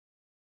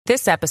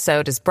This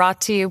episode is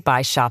brought to you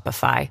by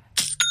Shopify.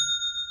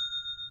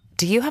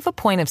 Do you have a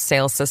point of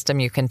sale system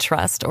you can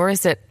trust, or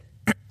is it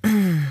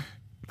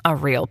a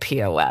real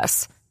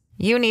POS?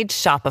 You need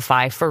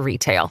Shopify for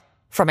retail.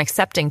 From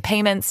accepting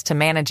payments to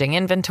managing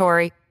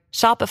inventory,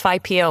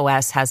 Shopify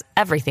POS has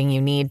everything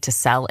you need to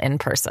sell in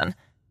person.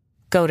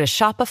 Go to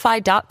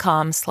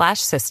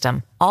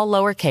shopify.com/system, all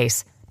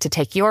lowercase, to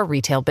take your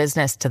retail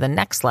business to the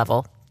next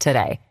level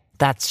today.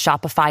 That's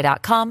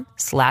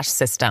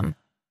shopify.com/system.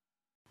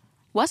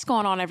 What's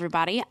going on,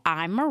 everybody?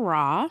 I'm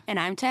Mara. And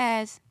I'm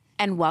Taz.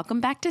 And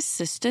welcome back to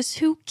Sisters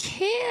Who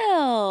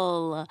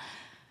Kill.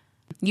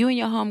 You and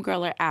your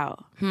homegirl are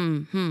out.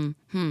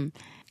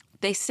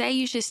 They say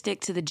you should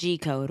stick to the G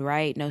code,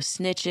 right? No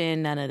snitching,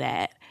 none of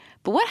that.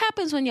 But what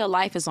happens when your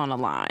life is on the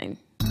line?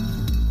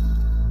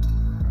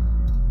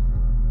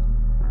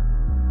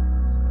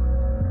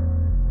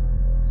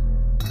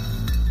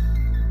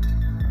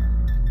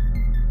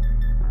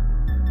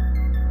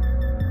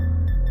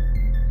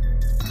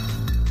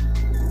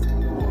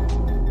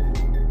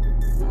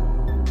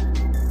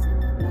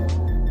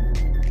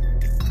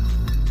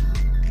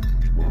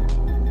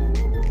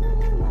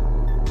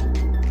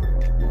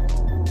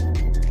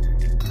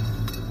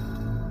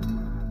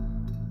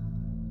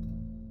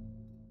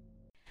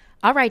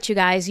 All right, you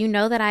guys, you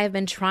know that I have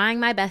been trying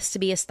my best to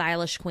be a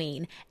stylish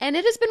queen, and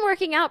it has been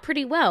working out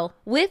pretty well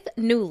with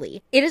Nuuly.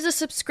 It is a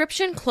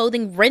subscription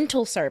clothing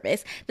rental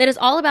service that is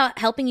all about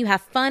helping you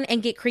have fun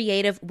and get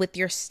creative with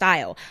your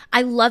style.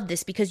 I love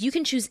this because you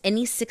can choose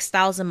any 6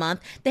 styles a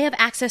month. They have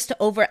access to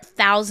over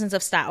thousands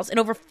of styles and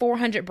over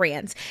 400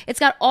 brands.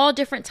 It's got all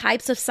different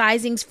types of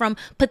sizings from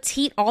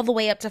petite all the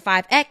way up to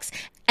 5X,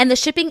 and the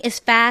shipping is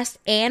fast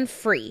and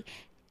free.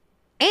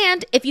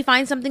 And if you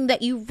find something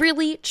that you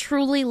really,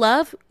 truly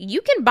love, you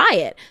can buy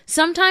it,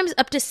 sometimes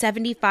up to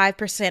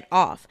 75%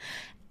 off.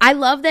 I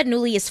love that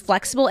Nuuly is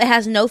flexible. It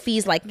has no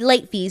fees like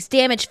late fees,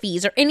 damage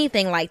fees, or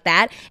anything like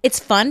that.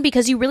 It's fun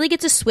because you really get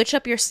to switch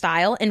up your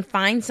style and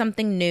find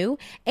something new,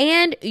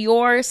 and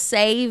you're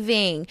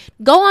saving.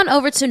 Go on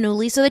over to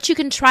Nuuly so that you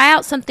can try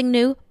out something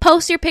new,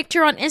 post your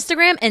picture on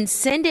Instagram, and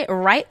send it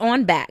right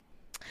on back.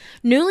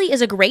 Nuuly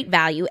is a great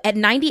value at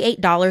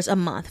 $98 a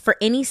month for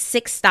any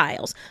 6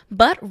 styles,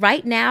 but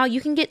right now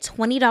you can get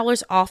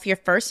 $20 off your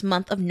first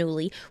month of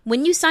Nuuly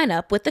when you sign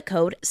up with the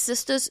code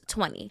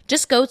SISTERS20.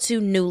 Just go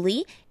to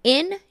Nuuly,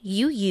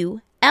 NUULY.com,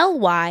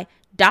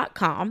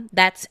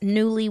 that's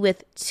Nuuly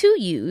with 2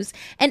 U's,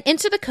 and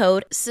enter the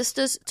code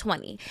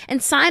SISTERS20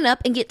 and sign up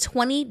and get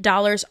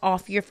 $20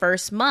 off your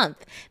first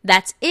month.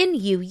 That's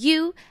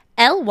NUULY,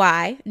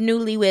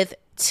 Nuuly with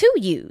 2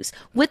 U's,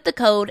 with the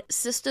code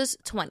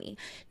SISTERS20.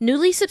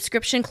 Nuuly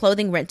subscription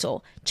clothing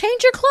rental.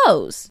 Change your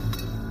clothes.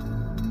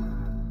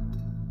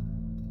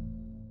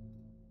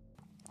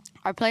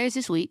 Our players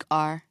this week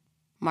are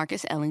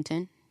Marcus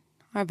Ellington,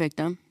 our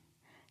victim,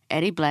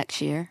 Eddie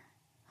Blackshear,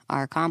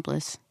 our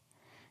accomplice,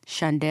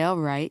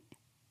 Shondell Wright,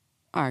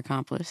 our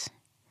accomplice,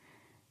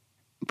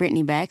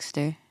 Brittani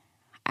Baxter,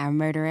 our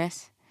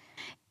murderess,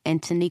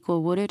 and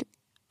Tenikqua Woodard,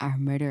 our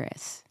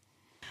murderess.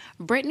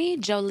 Brittani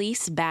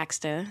Jolise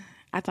Baxter.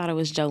 I thought it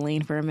was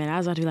Jolene for a minute. I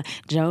was about to be like,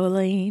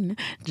 Jolene.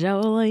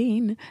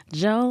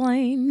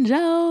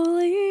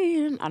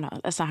 Oh, no,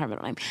 that's not her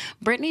middle name.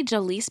 Brittani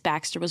Jolise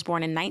Baxter was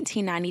born in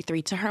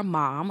 1993 to her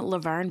mom,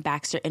 Laverne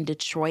Baxter, in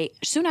Detroit.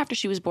 Soon after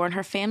she was born,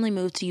 her family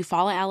moved to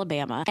Eufaula,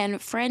 Alabama.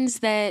 And friends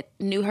that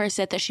knew her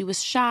said that she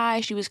was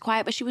shy, she was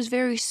quiet, but she was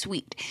very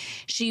sweet.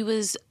 She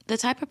was the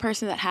type of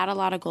person that had a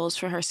lot of goals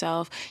for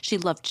herself. She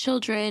loved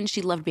children.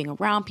 She loved being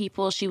around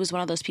people. She was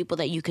one of those people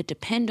that you could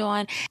depend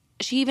on.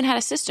 She even had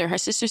a sister. Her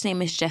sister's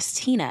name is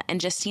Justina,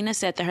 and Justina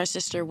said that her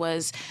sister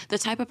was the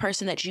type of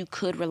person that you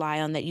could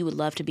rely on, that you would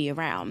love to be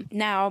around.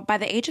 Now, by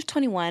the age of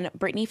 21,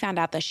 Brittani found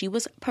out that she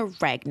was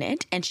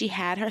pregnant, and she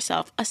had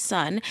herself a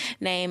son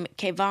named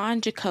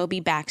Kayvon Jacoby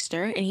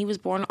Baxter, and he was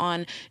born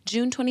on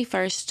June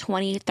 21st,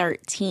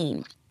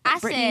 2013. I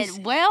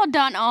said, well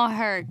done on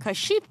her, because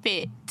she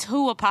fit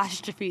 2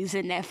 apostrophes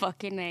in that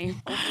fucking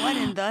name. What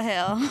in the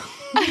hell?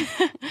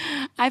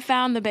 I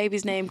found the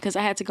baby's name because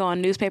I had to go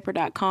on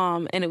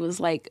newspaper.com, and it was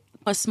like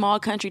a small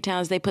country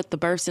towns, they put the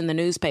births in the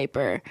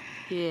newspaper.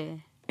 Yeah.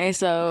 And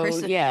so,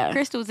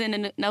 Crystal was in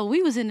the... No,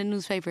 we was in the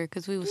newspaper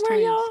because we was Were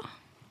twins. y'all?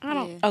 I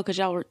don't... Yeah. Oh, because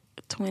y'all were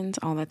twins?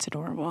 Oh, that's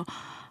adorable.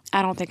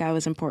 I don't think I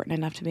was important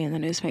enough to be in the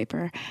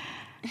newspaper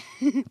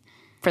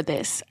for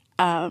this.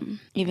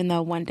 Even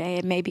though one day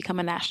it may become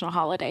a national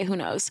holiday, who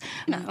knows?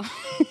 No.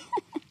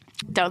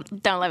 Don't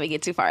let me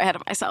get too far ahead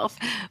of myself.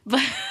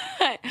 But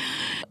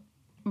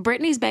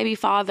Brittany's baby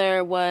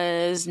father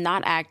was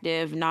not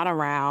active, not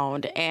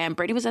around, and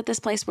Brittany was at this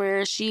place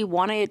where she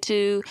wanted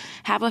to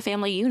have a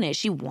family unit.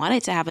 She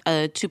wanted to have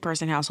a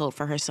 2-person household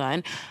for her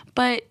son,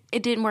 but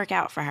it didn't work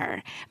out for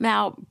her.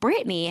 Now,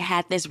 Brittany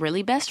had this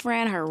really best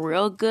friend, her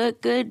real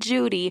good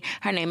Judy.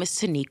 Her name is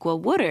Tenikqua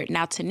Woodard.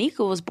 Now,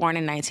 Tenikqua was born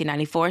in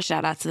 1994.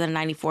 Shout out to the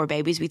 94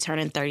 babies. We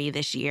turning 30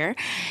 this year.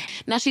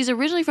 Now, she's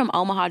originally from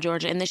Omaha,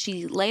 Georgia, and then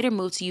she later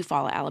moved to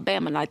Eufaula,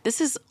 Alabama. Like,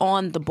 this is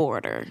on the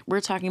border.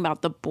 We're talking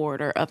about the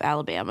border of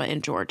Alabama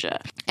and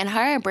Georgia. And her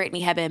and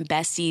Brittany have been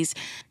besties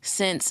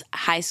since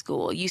high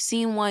school. You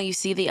see one, you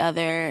see the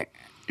other.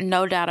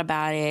 No doubt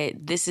about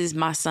it. This is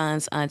my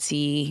son's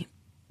auntie,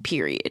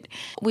 period.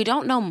 We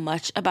don't know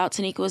much about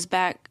Tenikqua's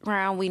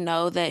background. We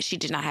know that she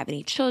did not have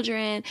any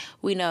children.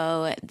 We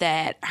know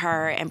that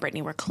her and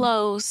Brittany were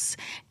close,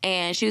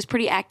 and she was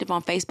pretty active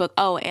on Facebook.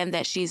 Oh, and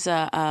that she's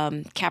a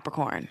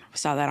Capricorn.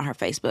 Saw that on her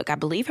Facebook. I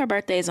believe her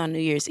birthday is on New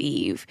Year's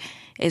Eve,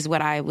 is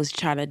what I was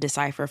trying to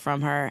decipher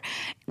from her.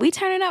 We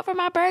turning up for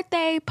my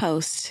birthday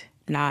post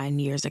 9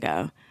 years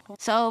ago.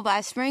 So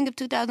by spring of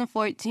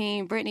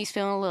 2014, Brittany's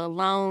feeling a little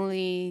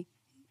lonely.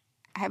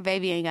 Her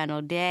baby ain't got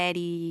no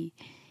daddy.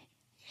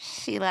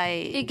 She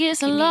like... It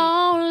gets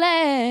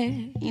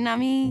lonely. You know what I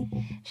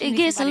mean? It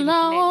gets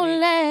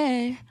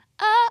lonely.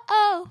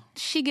 Oh.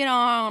 She get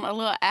on a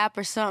little app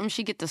or something.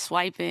 She get to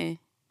swiping.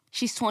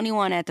 She's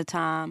 21 at the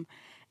time.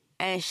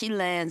 And she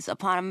lands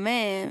upon a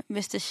man,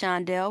 Mr.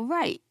 Shondell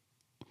Wright.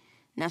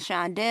 Now,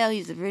 Shondell,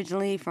 he's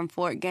originally from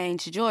Fort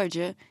Gaines,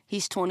 Georgia.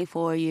 He's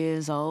 24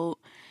 years old.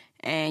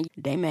 And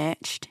they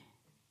matched.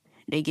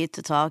 They get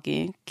to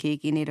talking,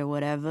 kicking it or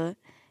whatever.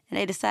 And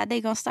they decide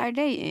they going to start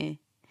dating.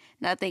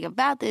 Now, the thing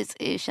about this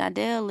is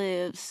Shondell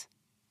lives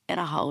in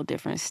a whole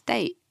different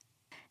state.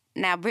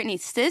 Now,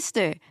 Brittany's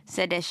sister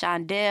said that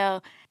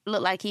Shondell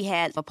looked like he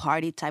had a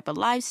party type of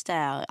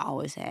lifestyle.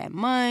 Always had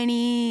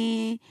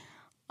money,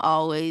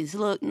 always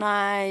looked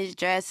nice,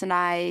 dressed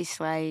nice.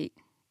 Like,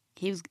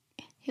 he was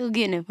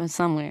getting it from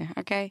somewhere,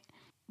 okay?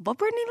 But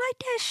Brittany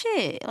liked that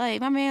shit. Like,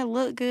 my man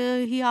looked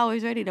good. He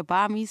always ready to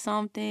buy me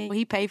something.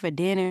 He paid for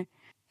dinner.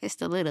 It's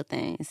the little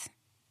things.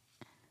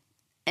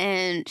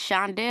 And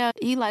Shondell,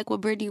 he liked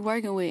what Brittany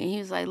working with. And he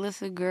was like,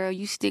 listen, girl,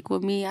 you stick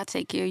with me. I'll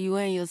take care of you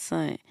and your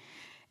son.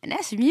 And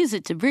that's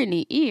music to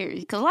Brittany's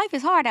ears. Because life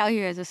is hard out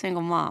here as a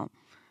single mom.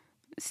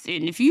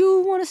 And if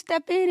you want to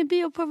step in and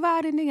be a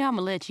provider, nigga, I'm going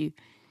to let you.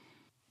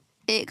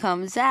 It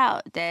comes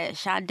out that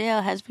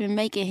Shondell has been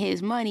making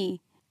his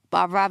money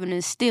by robbing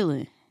and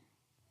stealing.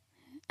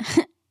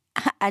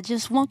 I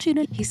just want you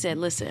to... He said,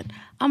 listen,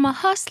 I'm a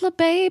hustler,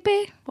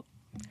 baby.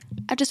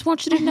 I just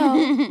want you to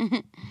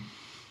know.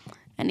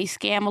 And he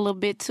scammed a little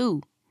bit,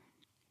 too.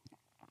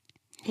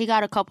 He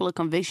got a couple of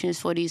convictions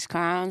for these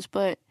crimes,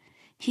 but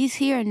he's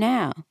here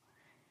now.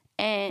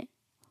 And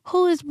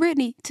who is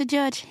Brittany to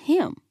judge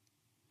him?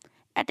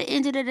 At the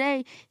end of the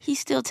day, he's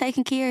still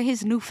taking care of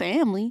his new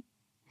family.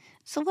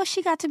 So what's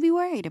she got to be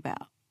worried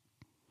about?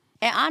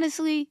 And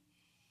honestly,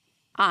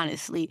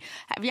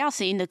 have y'all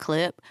seen the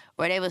clip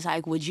where they was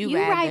like, would you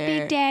rather... You right,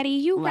 Big Daddy.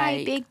 You like,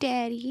 right, Big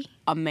Daddy.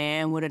 A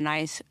man with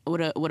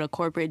a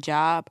corporate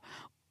job,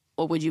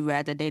 or would you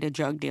rather date a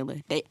drug dealer?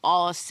 They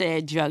all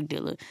said drug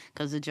dealer,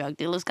 because the drug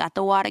dealers got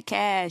the water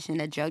cash, and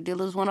the drug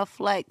dealers want to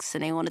flex,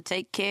 and they want to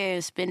take care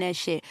and spend that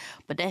shit.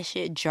 But that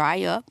shit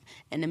dry up,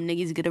 and them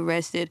niggas get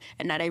arrested,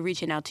 and now they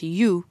reaching out to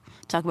you,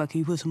 talk about, can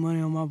you put some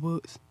money on my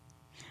books?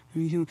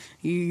 You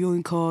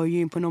ain't call,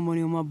 you ain't put no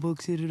money on my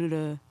books,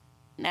 da-da-da-da.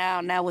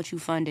 Now what you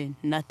funding?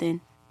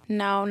 Nothing?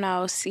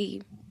 No.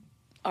 See,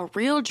 a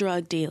real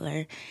drug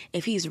dealer,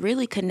 if he's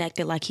really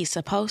connected like he's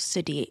supposed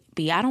to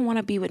be, I don't want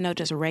to be with no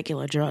just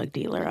regular drug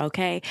dealer,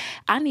 okay?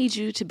 I need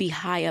you to be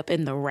high up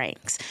in the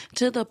ranks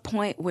to the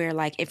point where,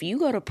 like, if you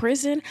go to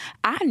prison,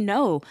 I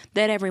know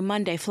that every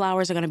Monday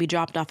flowers are going to be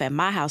dropped off at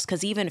my house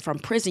because even from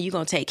prison, you're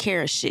going to take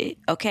care of shit,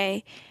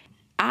 okay?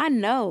 I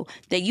know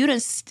that you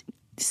done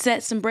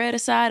set some bread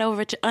aside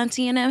over at your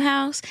auntie and them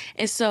house,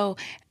 and so...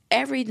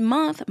 every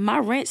month, my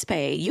rent's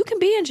paid. You can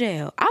be in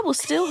jail. I will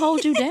still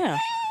hold you down.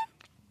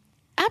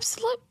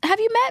 Absolutely. Have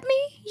you met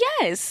me?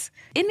 Yes.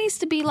 It needs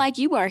to be like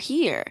you are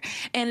here.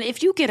 And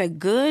if you get a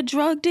good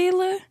drug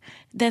dealer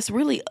that's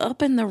really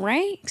up in the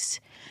ranks,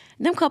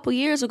 them couple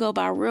years will go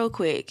by real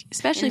quick,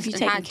 especially if you're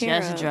taking care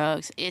of. It's not just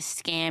drugs.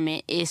 It's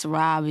scamming. It's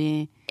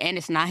robbing. And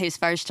it's not his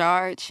first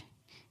charge.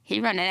 He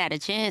running out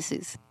of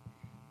chances.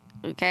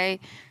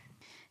 Okay?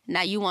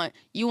 Now you want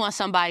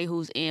somebody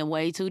who's in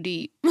way too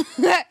deep.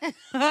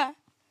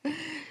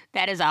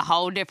 That is a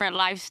whole different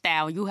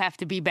lifestyle. You have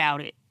to be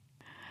about it.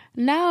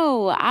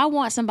 No, I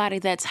want somebody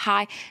that's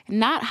high,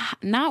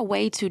 not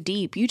way too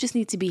deep. You just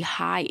need to be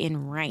high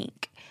in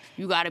rank.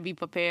 You got to be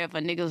prepared for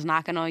niggas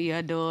knocking on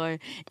your door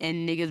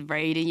and niggas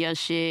braiding your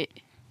shit.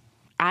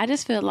 I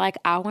just feel like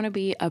I want to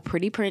be a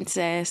pretty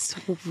princess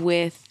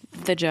with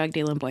the drug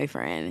dealing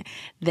boyfriend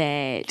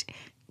that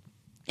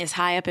is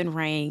high up in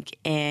rank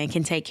and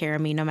can take care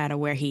of me no matter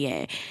where he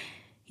at.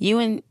 You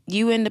in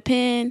the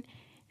pen,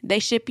 they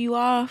ship you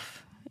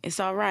off, it's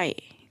all right,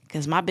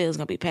 because my bill's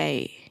going to be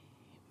paid.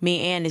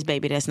 Me and this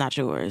baby that's not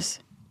yours.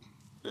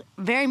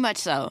 Very much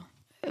so.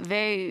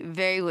 Very,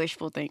 very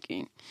wishful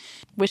thinking.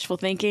 Wishful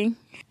thinking?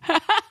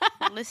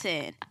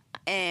 Listen,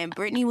 And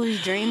Brittany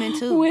was dreaming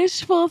too.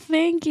 Wishful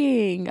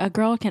thinking. A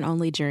girl can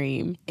only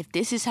dream. If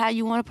this is how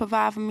you want to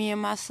provide for me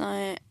and my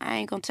son, I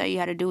ain't gonna tell you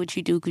how to do what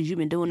you do because you've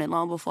been doing it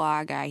long before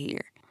I got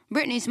here.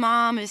 Brittany's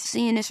mom is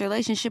seeing this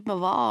relationship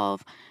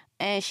evolve,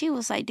 and she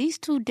was like, these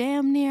two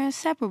damn near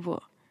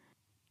inseparable.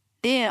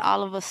 Then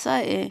all of a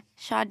sudden,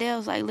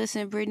 Shondel's like,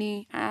 listen,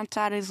 Brittany, I'm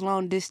tired of this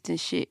long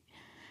distance shit.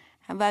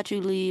 How about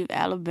you leave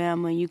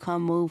Alabama and you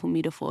come move with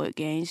me to Fort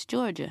Gaines,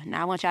 Georgia?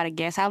 Now I want y'all to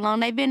guess how long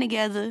they've been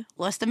together.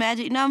 What's the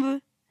magic number?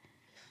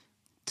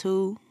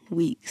 2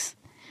 weeks.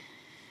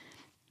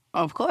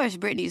 Of course,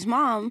 Brittany's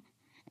mom,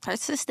 her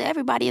sister,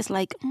 everybody is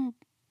like,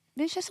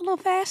 it's just a little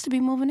fast to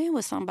be moving in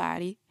with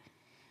somebody.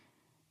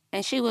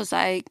 And she was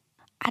like,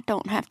 I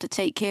don't have to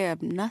take care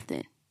of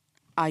nothing.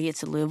 I get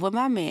to live with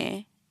my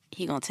man.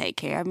 He gonna take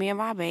care of me and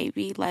my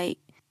baby. Like,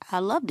 I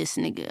love this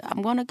nigga.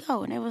 I'm gonna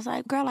go. And it was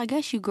like, girl, I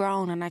guess you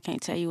grown and I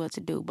can't tell you what to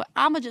do. But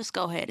I'ma just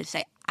go ahead and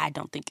say, I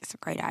don't think it's a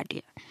great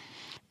idea.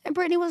 And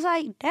Brittany was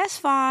like, that's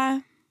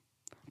fine.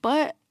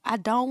 But I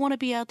don't want to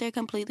be out there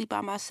completely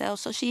by myself.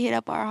 So she hit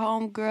up our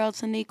homegirl,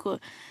 Tenikqua.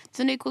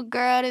 Tenikqua,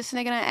 girl, this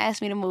nigga done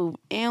asked me to move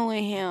in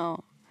with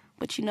him.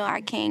 But you know, I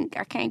can't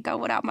go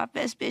without my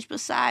best bitch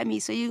beside me.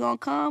 So you gonna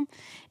come?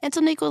 And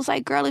Tenikqua was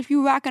like, girl, if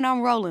you rockin',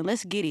 I'm rolling.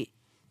 Let's get it.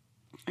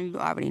 And you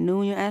already knew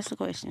when you asked the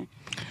question.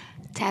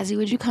 Tazzy,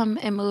 would you come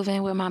and move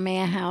in with my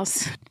man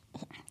house?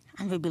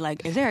 I'm gonna be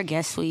like, is there a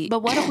guest suite?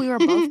 But what if we were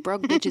both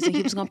broke bitches and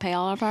he was gonna pay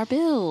all of our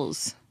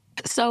bills?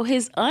 So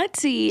his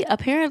auntie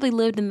apparently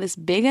lived in this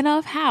big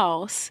enough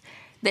house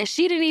that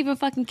she didn't even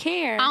fucking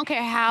care. I don't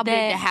care how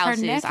big the house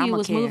is. Her nephew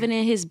was moving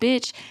in his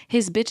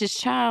bitch's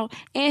child,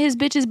 and his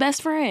bitch's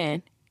best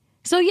friend.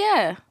 So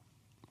yeah.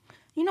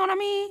 You know what I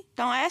mean?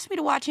 Don't ask me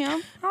to watch him.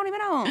 I don't even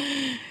know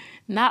him.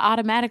 Not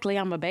automatically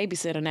I'm a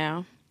babysitter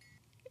now.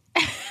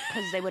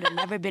 Because they would have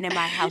never been in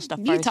my house the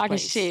first You talking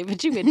place. shit,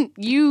 but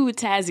you,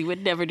 Tazzy,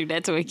 would never do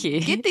that to a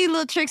kid. Get these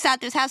little tricks out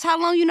this house. How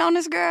long you known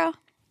this girl?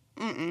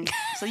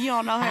 So you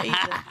don't know her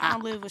either. I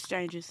don't live with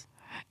strangers.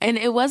 And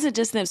it wasn't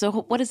just them. So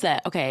what is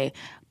that? Okay,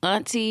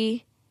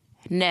 auntie,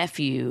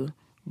 nephew,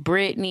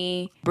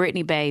 Brittany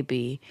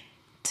baby,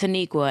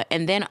 Tenikqua,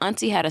 and then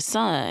auntie had a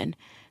son.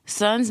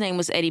 Son's name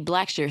was Eddie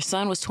Blackshear.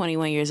 Son was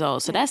 21 years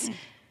old. So that's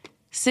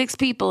 6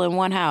 people in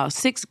one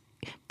house.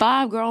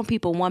 5 grown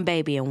people, 1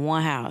 baby in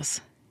one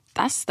house.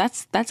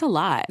 That's a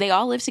lot. They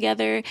all lived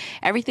together.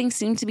 Everything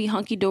seemed to be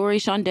hunky-dory.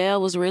 Shondell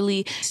was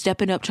really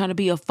stepping up, trying to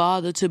be a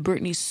father to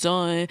Brittany's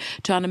son,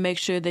 trying to make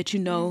sure that,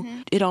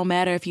 it don't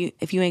matter if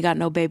you ain't got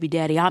no baby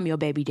daddy. I'm your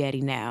baby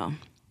daddy now.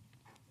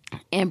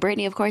 And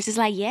Brittany, of course, is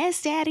like,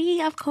 yes,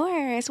 daddy, of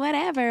course,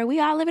 whatever. We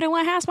all living in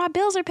one house. My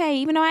bills are paid,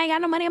 even though I ain't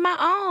got no money of my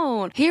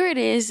own. Here it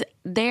is.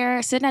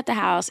 They're sitting at the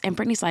house, and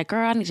Brittany's like,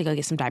 girl, I need to go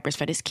get some diapers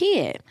for this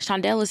kid.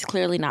 Shondell is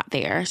clearly not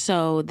there,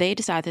 so they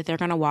decide that they're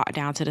going to walk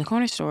down to the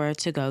corner store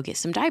to go get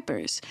some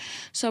diapers.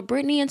 So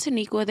Brittany and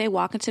Tenikqua, they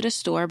walk into the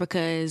store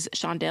because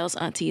Shondell's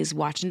auntie is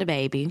watching the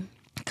baby,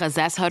 because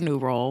that's her new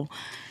role.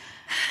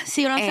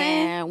 See what I'm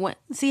saying?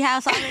 See how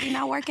it's already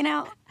not working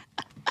out?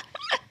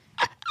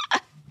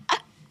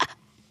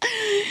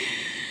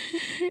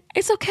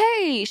 It's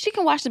okay. She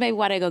can watch the baby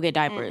while they go get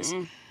diapers.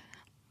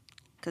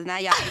 Because now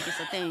y'all think it's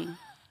a thing.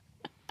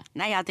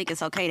 Now y'all think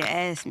it's okay to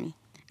ask me.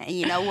 And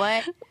you know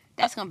what?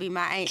 That's going to be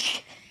my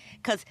aunt.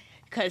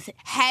 Because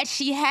had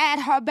she had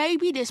her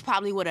baby, this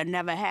probably would have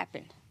never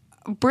happened.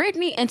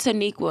 Brittany and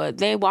Tenikqua,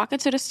 they walk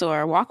into the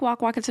store, walk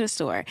into the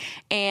store,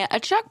 and a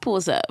truck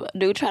pulls up.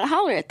 Dude try to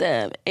holler at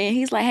them. And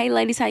he's like, hey,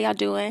 ladies, how y'all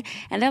doing?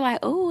 And they're like,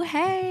 oh,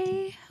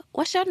 hey.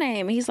 What's your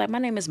name? And he's like, my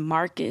name is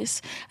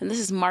Marcus, and this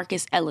is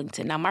Marcus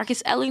Ellington. Now,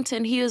 Marcus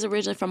Ellington, he was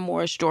originally from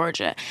Morris,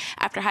 Georgia.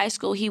 After high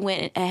school, he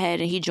went ahead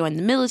and he joined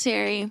the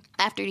military.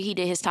 After he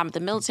did his time at the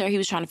military, he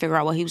was trying to figure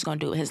out what he was going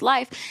to do with his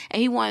life,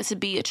 and he wanted to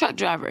be a truck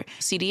driver.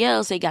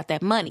 CDLs, they got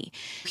that money.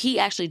 He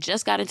actually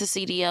just got into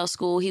CDL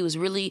school. He was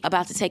really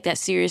about to take that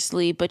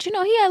seriously, but, he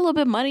had a little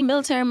bit of money,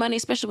 military money,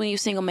 especially when you're a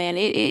single man.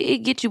 It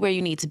gets you where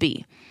you need to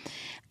be.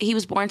 He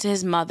was born to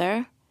his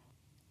mother,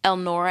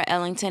 Elnora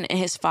Ellington, and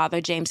his father,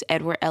 James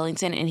Edward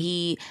Ellington, and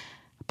he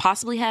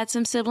possibly had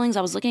some siblings.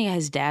 I was looking at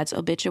his dad's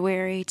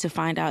obituary to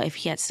find out if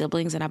he had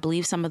siblings, and I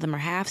believe some of them are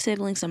half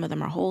siblings, some of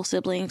them are whole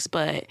siblings,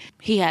 but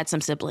he had some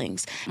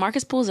siblings.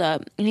 Marcus pulls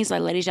up, and he's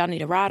like, ladies, y'all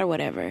need a ride or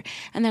whatever?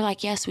 And they're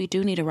like, yes, we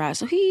do need a ride.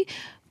 So he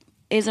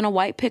is in a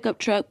white pickup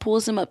truck,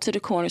 pulls them up to the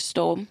corner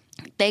store.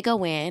 They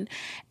go in,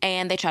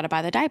 and they try to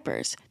buy the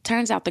diapers.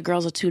 Turns out the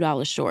girls are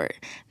 $2 short.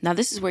 Now,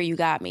 this is where you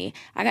got me.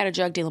 I got a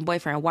drug-dealing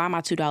boyfriend. Why am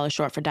I $2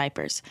 short for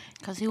diapers?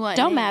 Because he wasn't.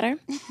 Don't matter.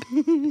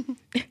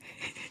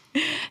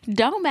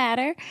 Don't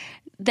matter.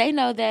 They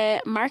know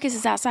that Marcus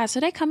is outside, so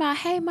they come out,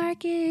 hey,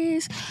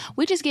 Marcus,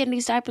 we just getting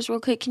these diapers real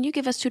quick. Can you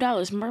give us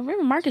 $2?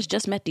 Remember, Marcus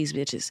just met these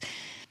bitches.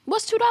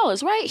 What's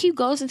 $2, right? He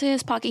goes into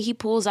his pocket, he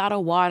pulls out a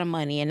water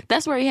money, and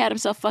that's where he had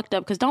himself fucked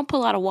up, because don't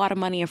pull out a water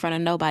money in front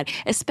of nobody,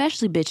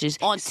 especially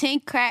bitches. On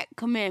 10 crack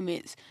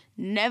commandments,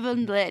 never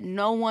let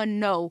no one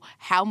know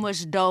how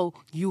much dough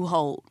you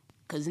hold,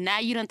 because now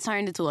you done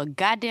turned into a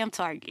goddamn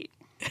target.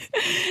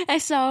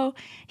 And so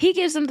he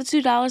gives them the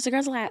 $2. The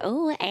girls are like,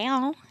 oh,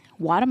 ow.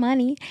 wad of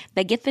money.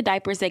 They get the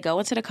diapers, they go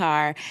into the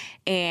car,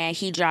 and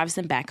he drives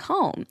them back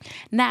home.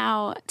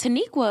 Now,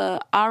 Tenikqua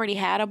already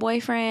had a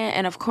boyfriend,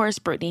 and of course,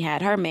 Brittani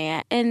had her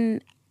man.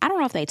 And I don't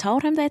know if they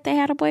told him that they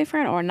had a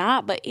boyfriend or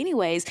not, but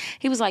anyways,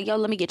 he was like, yo,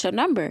 let me get your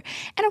number.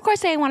 And of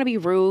course, they didn't want to be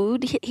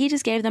rude. He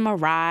just gave them a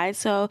ride.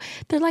 So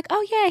they're like,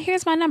 oh, yeah,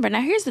 here's my number.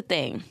 Now, here's the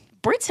thing.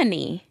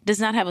 Brittani does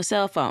not have a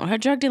cell phone. Her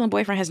drug dealing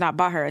boyfriend has not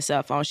bought her a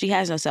cell phone. She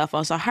has no cell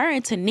phone. So her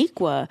and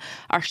Tenikqua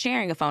are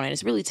sharing a phone, and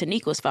it's really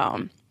Tenikqua's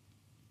phone.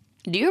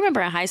 Do you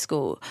remember in high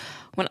school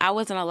when I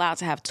wasn't allowed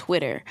to have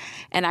Twitter,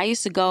 and I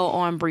used to go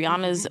on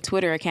Brianna's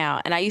Twitter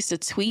account, and I used to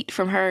tweet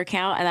from her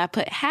account, and I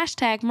put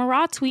hashtag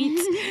Mara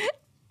tweets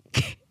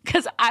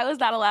because I was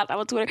not allowed to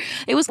have a Twitter.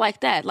 It was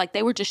like that. Like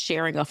they were just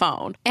sharing a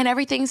phone, and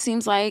everything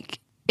seems like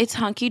it's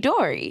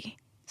hunky-dory.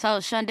 So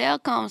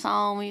Shondell comes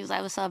home. He was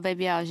like, what's up,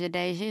 baby? How was your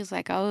day? She was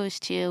like, oh, it's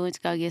chill. Went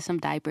to go get some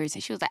diapers.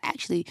 And she was like,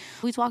 actually,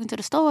 we was walking to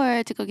the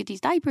store to go get these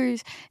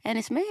diapers. And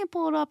this man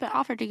pulled up and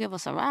offered to give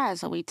us a ride.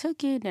 So we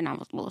took it. Then I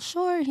was a little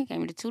short. He gave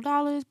me the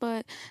 $2.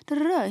 But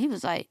da-da-da. He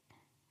was like,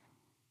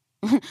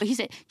 he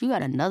said, you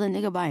got another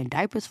nigga buying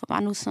diapers for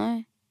my new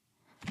son?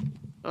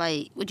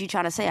 Like, what you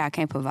trying to say? I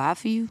can't provide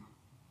for you?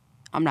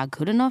 I'm not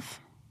good enough?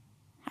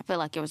 I feel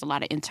like there was a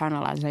lot of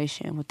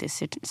internalization with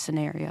this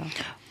scenario.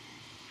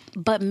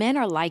 But men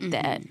are like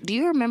that. Do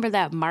you remember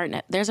that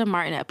there's a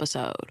Martin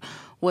episode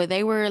where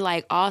they were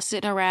like all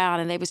sitting around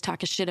and they was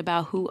talking shit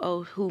about who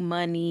owed who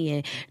money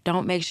and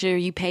don't make sure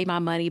you pay my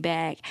money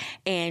back.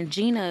 And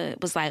Gina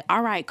was like,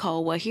 all right,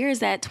 Cole, well, here's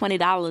that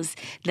 $20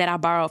 that I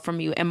borrowed from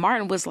you. And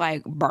Martin was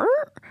like,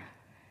 Bert?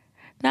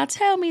 Now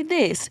tell me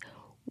this.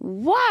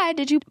 Why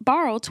did you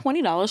borrow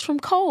 $20 from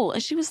Cole?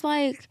 And she was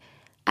like,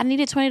 I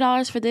needed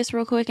 $20 for this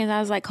real quick. And I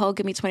was like, Cole,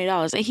 give me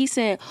 $20. And he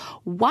said,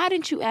 why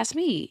didn't you ask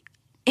me?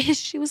 And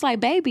she was like,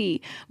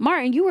 baby,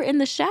 Martin, you were in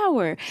the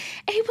shower.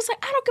 And he was like,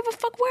 I don't give a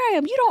fuck where I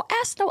am. You don't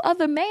ask no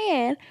other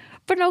man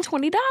for no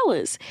 $20.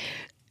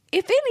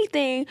 If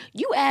anything,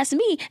 you ask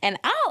me and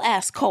I'll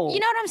ask Cole. You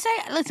know what I'm saying?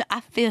 Listen,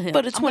 I feel him.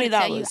 For the $20. I'm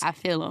tell you, I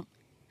feel him.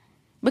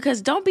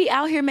 Because don't be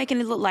out here making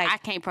it look like I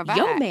can't provide.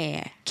 Your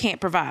man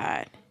can't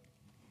provide.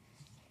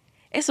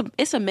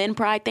 It's a men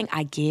pride thing.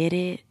 I get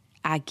it.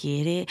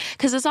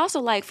 Because it's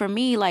also like, for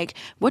me, like,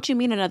 what you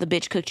mean another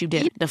bitch cooked you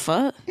dinner? The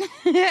fuck?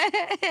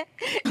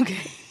 Okay.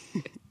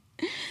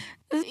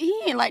 He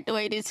didn't like the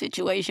way this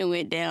situation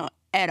went down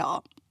at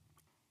all.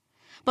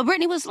 But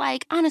Brittani was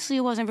like, honestly,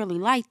 it wasn't really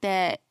like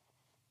that.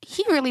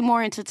 He really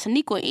more into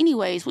Tenikqua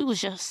anyways. We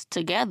was just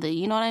together,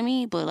 you know what I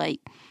mean? But,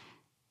 like,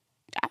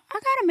 I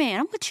got a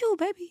man. I'm with you,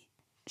 baby.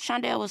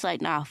 Shondell was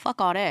like, nah,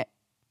 fuck all that.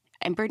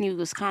 And Brittani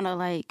was kind of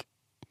like,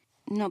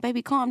 you know,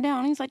 baby, calm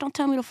down. He's like, don't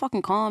tell me to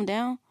fucking calm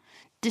down.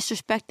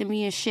 Disrespecting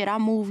me and shit. I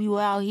move you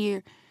out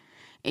here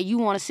and you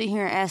want to sit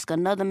here and ask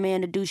another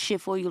man to do shit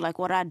for you like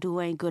what I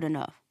do ain't good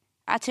enough.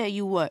 I tell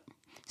you what,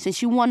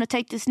 since you want to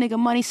take this nigga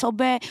money so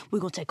bad, we're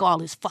going to take all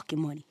his fucking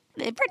money.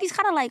 And Brittany's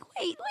kind of like,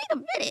 wait a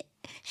minute.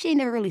 She ain't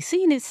never really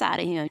seen this side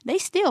of him. They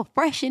still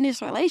fresh in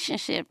this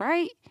relationship,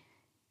 right?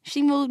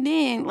 She moved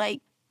in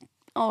like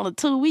on a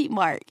 2-week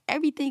mark.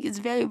 Everything is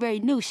very, very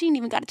new. She ain't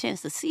even got a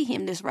chance to see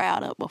him this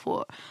riled up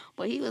before.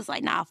 But he was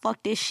like, nah,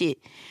 fuck this shit.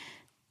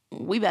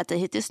 We about to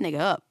hit this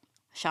nigga up.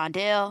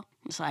 Shondell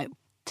was like,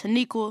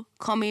 Tenikqua,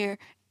 come here.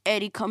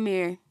 Eddie, come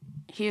here.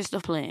 Here's the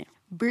plan.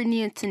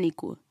 Brittani and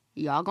Tenikqua,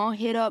 y'all gonna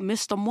hit up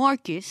Mr.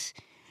 Marcus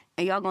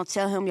and y'all gonna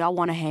tell him y'all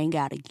wanna hang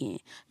out again.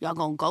 Y'all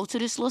gonna go to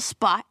this little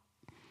spot,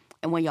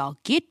 and when y'all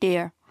get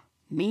there,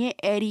 me and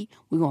Eddie,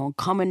 we gonna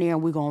come in there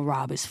and we gonna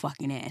rob his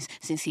fucking ass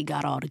since he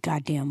got all the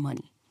goddamn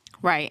money.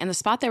 Right. And the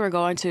spot they were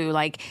going to,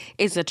 like,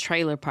 is a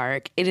trailer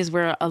park. It is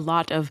where a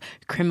lot of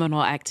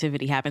criminal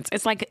activity happens.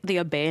 It's like the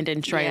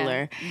abandoned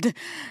trailer. Yeah.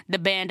 The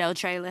bando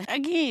trailer.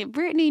 Again,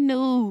 Brittani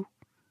knew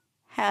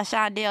how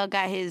Shondell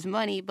got his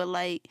money, but,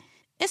 like,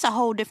 it's a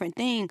whole different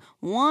thing.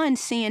 One,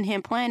 seeing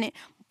him plan it,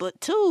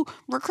 but two,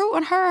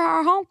 recruiting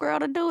her homegirl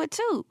to do it,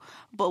 too.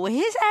 But with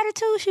his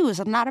attitude, she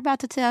was not about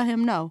to tell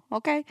him no,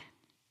 okay?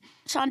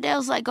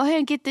 Shondell's like, go ahead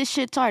and get this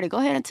shit started. Go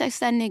ahead and text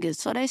that nigga.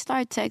 So they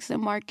start texting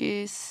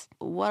Marcus.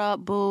 What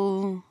up,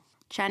 boo?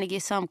 Trying to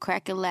get something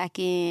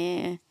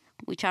crack-a-lacking.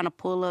 We trying to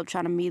pull up,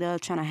 trying to meet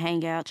up, trying to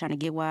hang out, trying to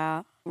get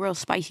wild. Real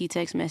spicy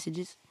text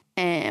messages.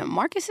 And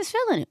Marcus is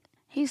feeling it.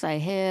 He's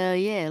like, hell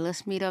yeah,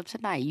 let's meet up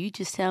tonight. You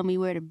just tell me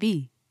where to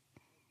be.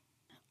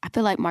 I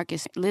feel like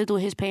Marcus lived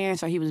with his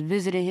parents or he was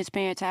visiting his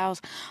parents'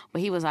 house.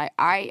 But he was like,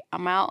 all right,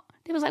 I'm out.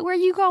 They was like, where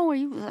you going?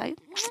 He was like,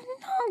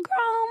 no,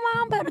 girl,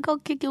 I'm about to go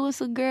kick it with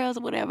some girls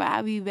or whatever.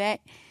 I'll be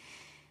back.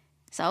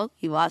 So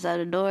he walks out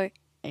the door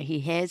and he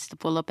heads to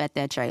pull up at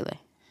that trailer.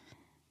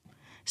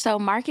 So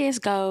Marcus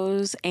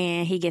goes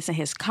and he gets in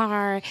his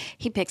car.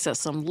 He picks up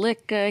some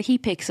liquor. He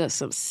picks up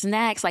some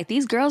snacks. Like,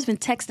 these girls been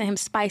texting him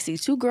spicy.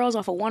 2 girls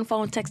off of one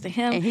phone texting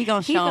him. And he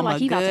gonna show him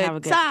like about to have a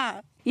good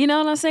time. You know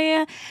what I'm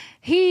saying?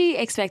 He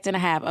expecting to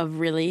have a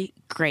really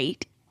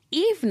great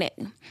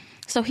evening.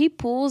 So he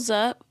pulls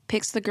up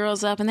picks the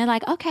girls up, and they're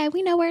like, okay,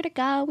 we know where to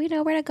go. We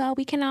know where to go.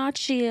 We can all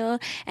chill.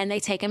 And they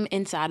take them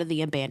inside of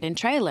the abandoned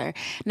trailer.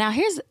 Now,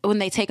 here's when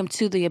they take them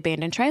to the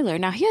abandoned trailer.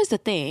 Now, here's the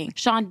thing.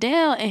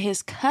 Shondell and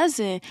his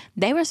cousin,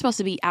 they were supposed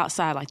to be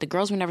outside. Like, the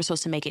girls were never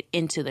supposed to make it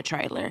into the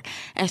trailer.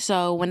 And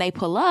so when they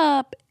pull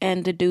up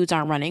and the dudes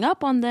aren't running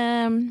up on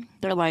them,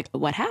 they're like,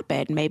 what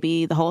happened?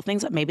 Maybe the whole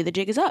thing's up. Maybe the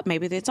jig is up.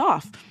 Maybe it's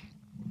off.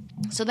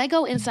 So they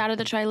go inside of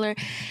the trailer.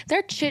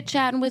 They're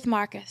chit-chatting with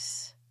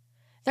Marcus.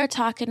 They're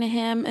talking to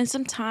him, and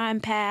some time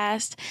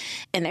passed,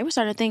 and they were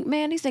starting to think,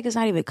 man, these niggas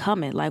not even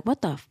coming. Like,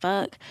 what the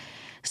fuck?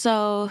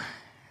 So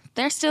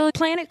they're still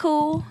playing it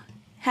cool,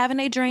 having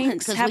their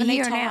drinks, having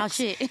their talks.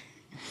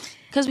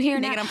 Because we here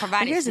now. Nigga done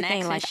provided here's snacks the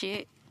thing, and like,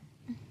 shit.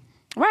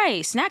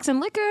 Right, snacks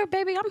and liquor,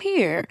 baby, I'm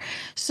here.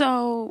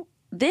 So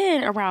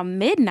then around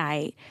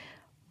midnight,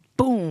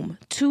 boom,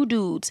 2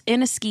 dudes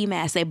in a ski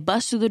mask. They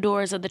bust through the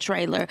doors of the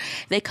trailer.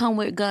 They come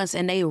with guns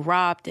and they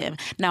robbed them.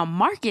 Now,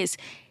 Marcus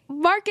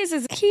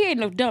he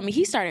ain't no dummy.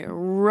 He started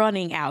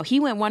running out.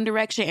 He went one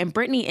direction, and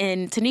Brittani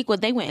and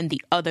Tenikqua, they went in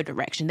the other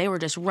direction. They were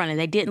just running.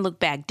 They didn't look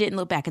back,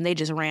 and they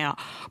just ran out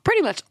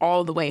pretty much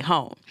all the way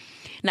home.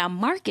 Now,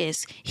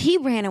 Marcus, he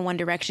ran in one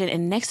direction,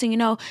 and next thing you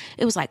know,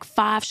 it was like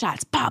 5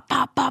 shots, pop,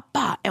 pop, pop,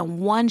 pop,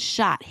 and one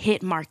shot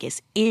hit Marcus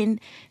in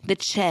the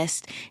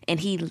chest,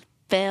 and he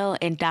fell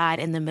and died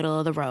in the middle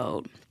of the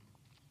road.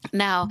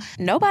 Now,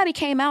 nobody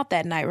came out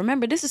that night.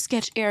 Remember, this is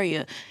sketch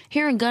area.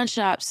 Hearing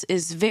gunshots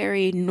is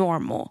very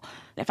normal.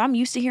 If I'm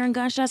used to hearing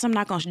gunshots, I'm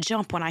not going to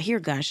jump when I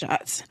hear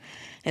gunshots.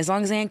 As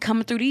long as they ain't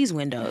coming through these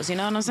windows, you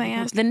know what I'm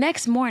saying? The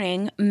next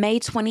morning, May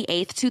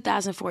 28th,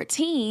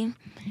 2014,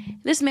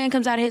 this man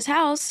comes out of his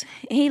house,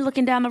 and he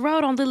looking down the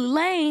road on Lily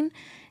Lane,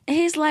 and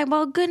he's like,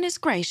 well, goodness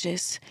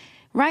gracious.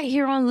 Right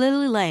here on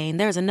Lily Lane,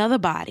 there's another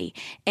body,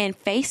 and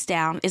face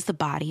down is the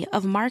body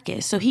of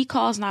Marcus. So he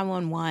calls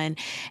 911,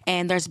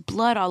 and there's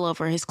blood all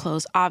over his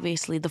clothes.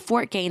 Obviously, the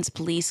Fort Gaines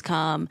police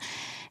come,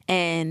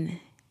 and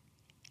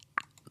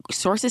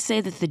sources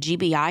say that the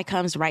GBI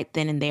comes right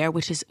then and there,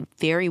 which is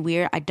very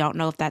weird. I don't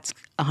know if that's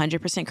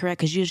 100% correct,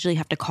 because you usually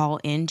have to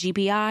call in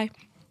GBI,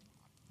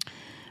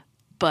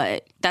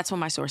 but that's what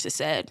my sources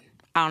said.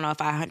 I don't know if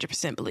I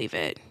 100% believe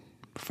it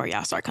before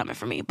y'all start coming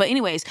for me. But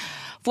anyways,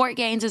 Fort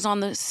Gaines is on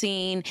the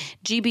scene.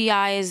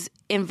 GBI is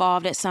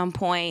involved at some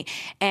point,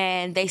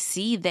 and they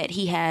see that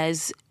he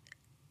has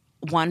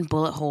one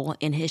bullet hole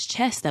in his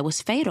chest that was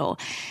fatal.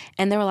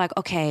 And they were like,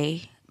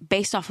 okay,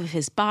 based off of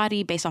his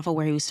body, based off of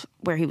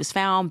where he was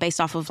found, based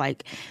off of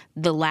like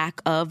the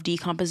lack of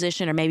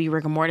decomposition, or maybe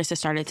rigor mortis has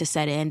started to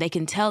set in, they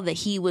can tell that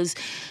he was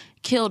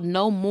killed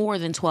no more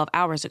than 12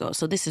 hours ago.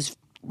 So this is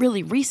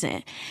really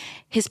recent.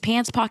 His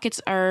pants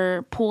pockets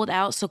are pulled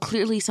out, so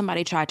clearly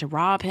somebody tried to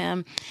rob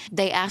him.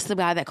 They asked the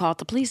guy that called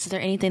the police, is there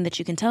anything that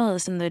you can tell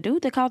us? And the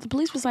dude that called the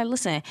police was like,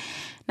 listen,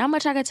 not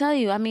much I can tell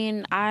you. I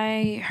mean,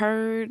 I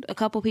heard a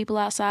couple people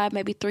outside,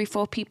 maybe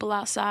 3-4 people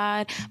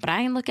outside, but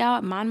I ain't look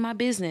out, mind my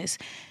business.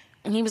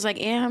 And he was like,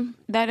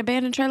 that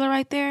abandoned trailer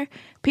right there,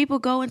 people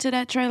go into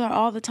that trailer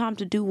all the time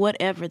to do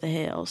whatever the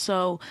hell.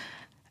 So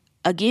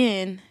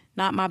again,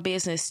 not my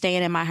business,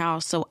 staying in my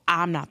house, so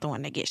I'm not the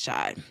one that gets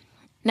shot.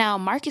 Now,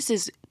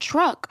 Marcus's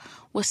truck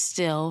was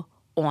still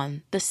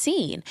on the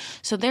scene.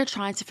 So they're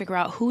trying to figure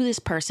out who this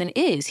person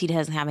is. He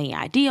doesn't have any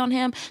ID on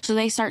him. So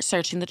they start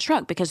searching the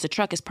truck, because the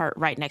truck is parked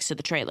right next to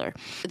the trailer.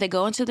 They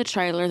go into the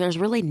trailer. There's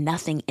really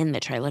nothing in the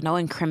trailer. No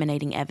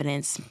incriminating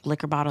evidence,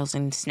 liquor bottles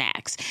and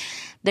snacks.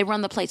 They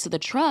run the plates of the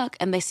truck,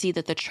 and they see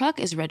that the truck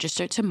is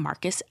registered to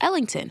Marcus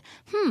Ellington.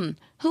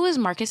 Who is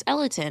Marcus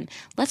Ellington?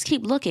 Let's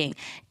keep looking.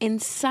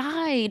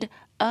 Inside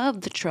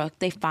of the truck,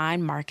 they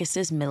find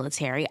Marcus's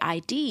military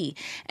ID,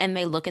 and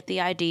they look at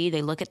the ID,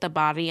 they look at the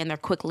body, and they're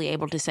quickly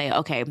able to say,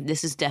 okay,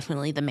 this is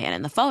definitely the man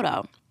in the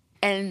photo.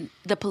 And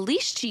the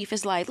police chief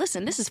is like,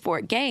 listen, this is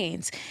Fort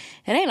Gaines.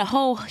 It ain't a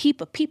whole heap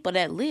of people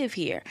that live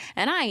here,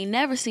 and I ain't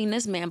never seen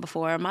this man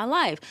before in my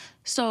life.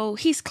 So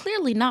he's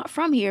clearly not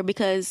from here,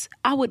 because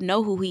I would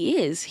know who he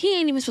is. He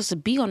ain't even supposed to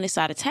be on this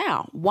side of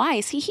town. Why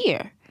is he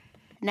here?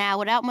 Now,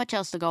 without much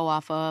else to go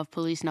off of,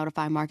 police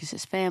notify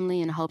Marcus's family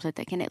in the hopes that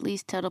they can at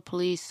least tell the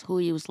police who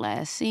he was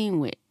last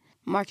seen with.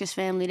 Marcus'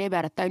 family, they're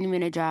about a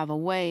 30-minute drive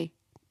away.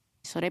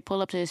 So they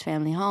pull up to his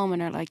family home,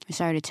 and they're like, we're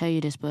sorry to tell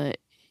you this, but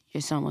your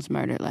son was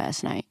murdered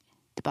last night.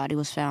 The body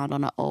was found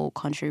on an old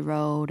country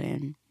road,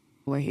 and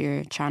we're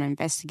here trying to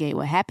investigate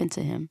what happened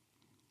to him.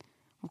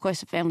 Of course,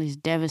 the family's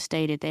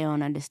devastated. They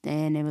don't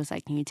understand. It was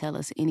like, can you tell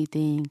us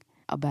anything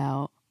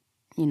about,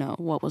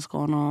 what was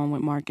going on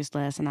with Marcus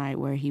last night,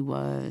 where he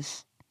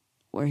was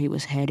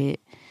headed?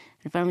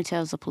 The family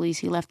tells the police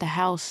he left the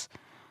house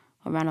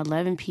around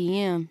 11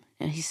 p.m.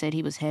 and he said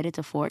he was headed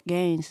to Fort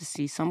Gaines to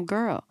see some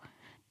girl.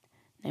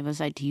 They was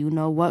like, do you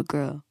know what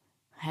girl?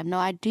 I have no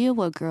idea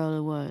what girl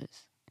it was.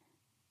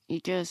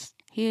 He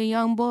a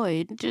young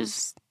boy,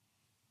 just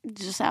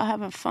out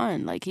having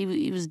fun. Like,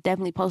 he was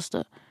definitely supposed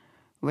to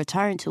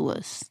return to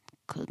us,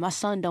 because my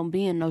son don't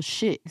be in no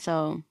shit.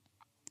 So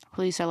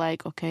Police are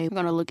like, okay, we're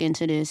going to look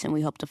into this and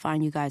we hope to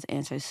find you guys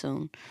answers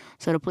soon.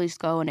 So the police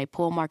go and they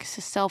pull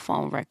Marcus's cell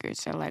phone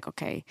records. They're like,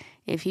 okay,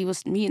 if he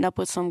was meeting up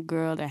with some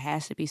girl, there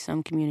has to be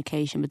some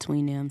communication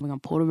between them. We're going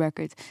to pull the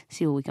records,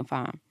 see what we can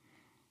find.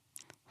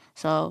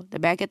 So they're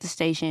back at the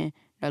station.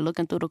 They're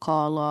looking through the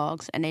call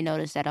logs and they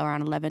notice that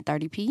around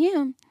 11:30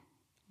 p.m.,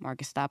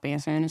 Marcus stopped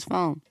answering his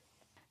phone.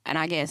 And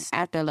I guess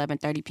after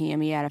 11:30 p.m.,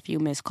 he had a few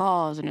missed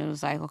calls and it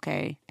was like,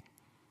 okay,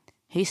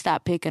 he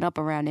stopped picking up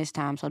around this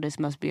time, so this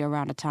must be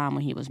around the time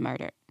when he was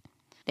murdered.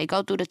 They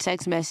go through the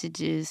text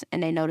messages,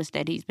 and they notice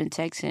that he's been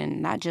texting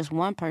not just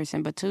one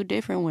person, but 2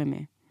 different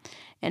women.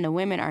 And the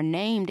women are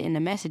named in the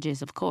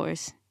messages, of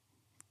course.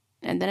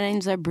 And the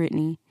names are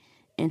Brittani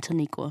and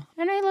Tenikqua.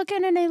 And they look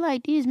at it and they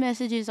like, these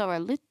messages are a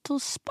little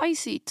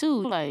spicy,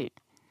 too. Like,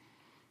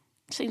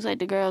 seems like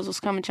the girls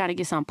was coming trying to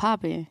get something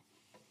popping.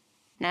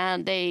 Now,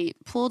 they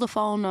pull the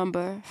phone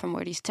number from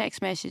where these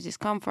text messages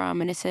come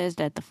from, and it says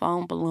that the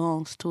phone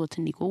belongs to a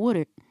Tenikqua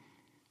Woodard.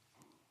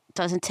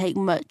 Doesn't take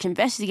much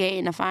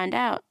investigating to find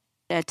out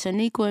that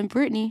Tenikqua and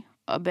Brittani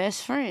are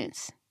best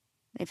friends.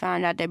 They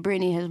find out that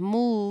Brittani has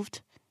moved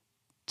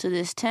to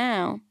this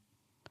town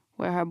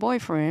with her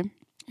boyfriend,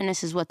 and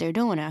this is what they're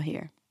doing out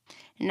here.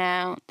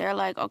 Now, they're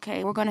like,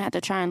 okay, we're going to have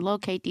to try and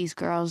locate these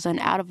girls, and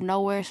out of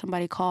nowhere,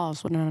 somebody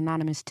calls with an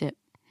anonymous tip.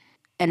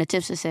 And the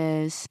tipster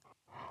says,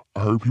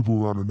 I heard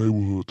people around the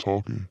neighborhood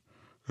talking,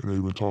 and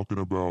they've been talking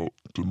about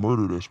the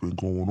murder that's been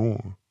going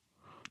on.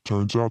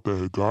 Turns out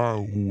that a guy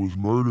who was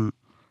murdered,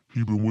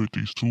 he been with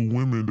these 2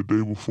 women the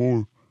day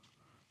before.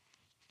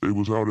 They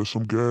was out at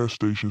some gas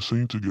station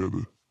seen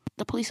together.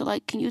 The police are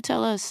like, can you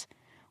tell us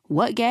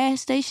what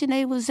gas station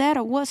they was at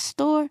or what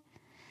store?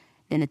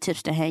 Then the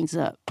tipster hangs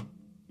up.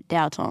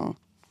 Dial tone.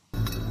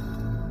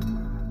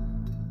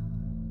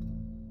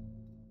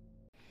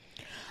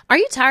 Are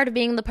you tired of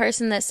being the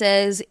person that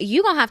says,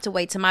 you gonna have to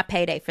wait till my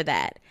payday for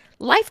that?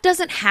 Life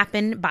doesn't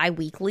happen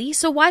bi-weekly,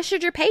 so why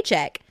should your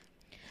paycheck?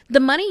 The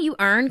money you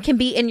earn can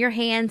be in your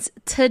hands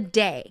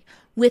today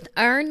with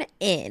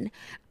EarnIn.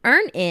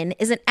 EarnIn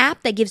is an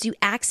app that gives you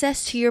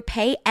access to your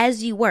pay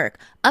as you work,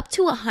 up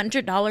to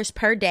 $100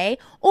 per day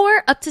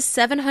or up to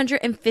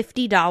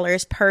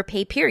 $750 per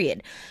pay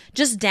period.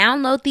 Just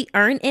download the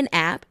EarnIn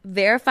app,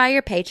 verify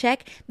your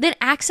paycheck, then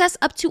access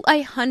up to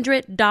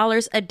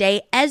 $100 a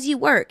day as you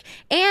work,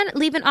 and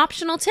leave an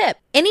optional tip.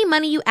 Any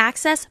money you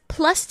access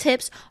plus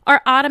tips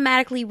are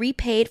automatically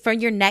repaid for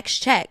your next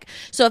check.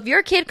 So if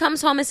your kid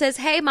comes home and says,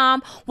 hey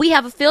mom, we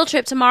have a field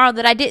trip tomorrow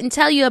that I didn't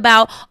tell you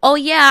about. Oh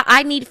yeah,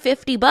 I need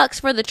 $50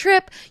 for the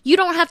trip. You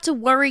don't have to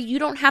worry. You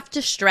don't have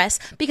to stress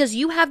because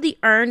you have the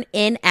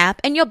EarnIn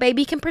app and your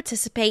baby can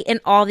participate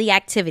in all the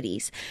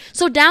activities.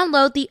 So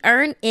download the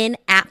EarnIn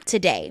app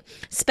today,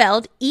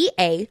 spelled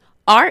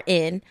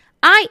EARNIN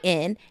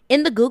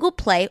in the Google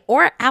Play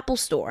or Apple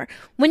Store.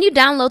 When you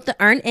download the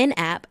EarnIn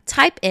app,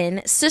 type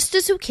in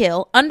Sisters Who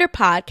Kill under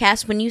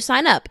podcast when you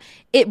sign up.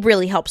 It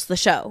really helps the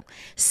show.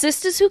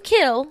 Sisters Who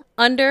Kill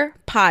under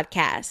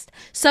podcast.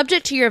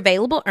 Subject to your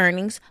available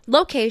earnings,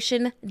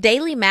 location,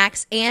 daily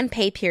max, and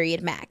pay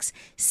period max.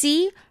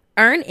 See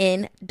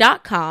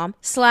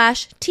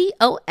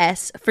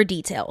earnin.com/TOS for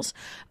details.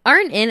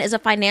 EarnIn is a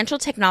financial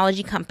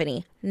technology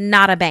company,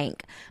 not a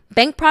bank.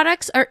 Bank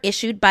products are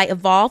issued by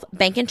Evolve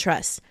Bank and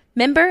Trust.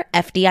 Member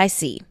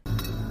FDIC.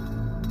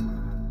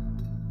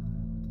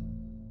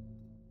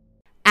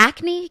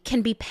 Acne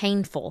can be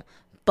painful,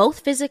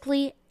 both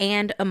physically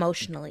and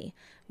emotionally.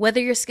 Whether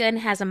your skin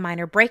has a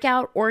minor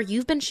breakout or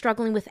you've been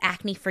struggling with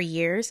acne for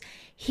years,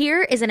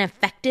 here is an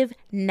effective,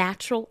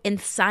 natural,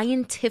 and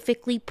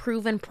scientifically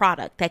proven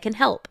product that can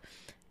help.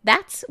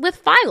 That's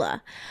with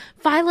Phyla.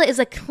 Phyla is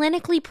a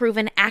clinically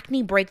proven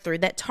acne breakthrough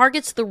that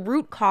targets the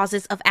root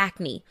causes of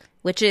acne,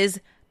 which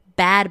is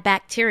bad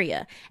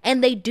bacteria.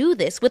 And they do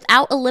this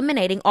without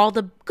eliminating all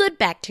the good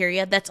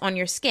bacteria that's on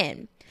your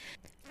skin.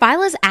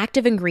 Phyla's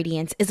active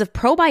ingredients is a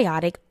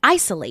probiotic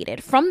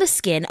isolated from the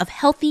skin of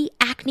healthy,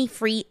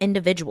 acne-free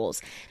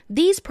individuals.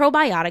 These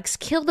probiotics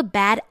kill the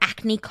bad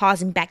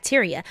acne-causing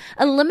bacteria,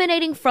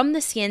 eliminating from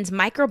the skin's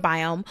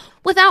microbiome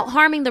without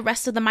harming the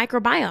rest of the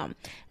microbiome.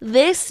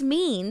 This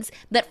means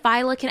that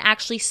Phyla can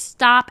actually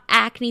stop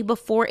acne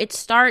before it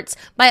starts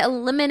by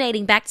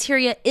eliminating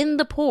bacteria in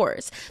the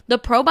pores. The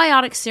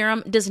probiotic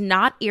serum does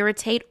not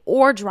irritate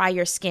or dry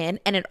your skin,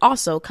 and it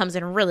also comes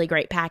in really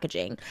great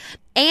packaging.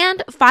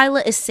 And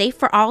Phyla is safe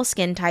for all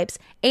skin types,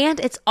 and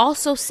it's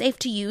also safe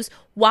to use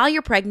while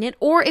you're pregnant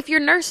or if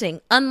you're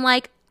nursing,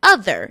 unlike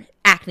other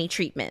acne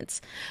treatments.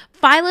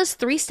 Phyla's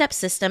 3-step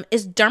system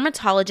is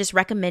dermatologist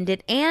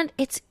recommended, and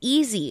it's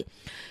easy.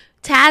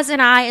 Taz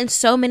and I and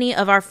so many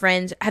of our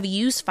friends have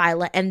used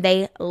Phyla and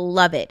they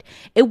love it.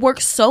 It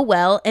works so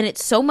well and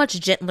it's so much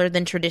gentler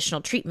than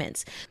traditional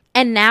treatments.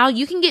 And now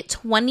you can get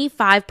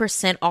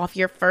 25% off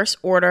your first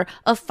order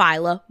of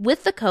Phyla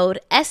with the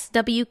code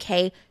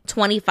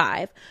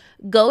SWK25.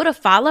 Go to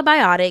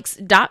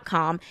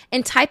phylabiotics.com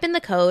and type in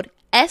the code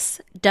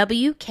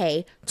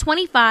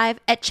SWK25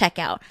 at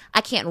checkout.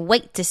 I can't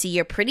wait to see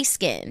your pretty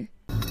skin.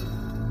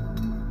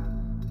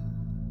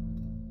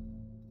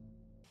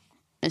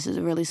 This is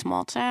a really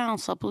small town,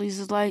 so police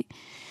is like,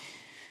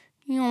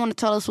 you don't want to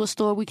tell us what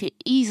store? We could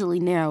easily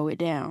narrow it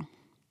down.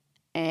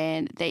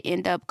 And they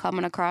end up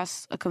coming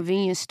across a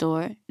convenience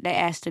store. They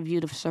ask to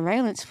view the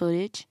surveillance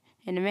footage,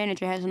 and the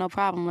manager has no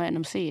problem letting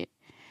them see it.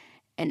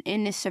 And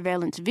in this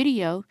surveillance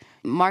video,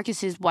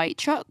 Marcus's white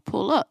truck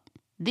pull up.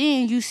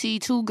 Then you see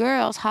two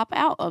girls hop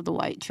out of the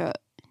white truck.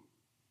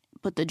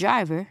 But the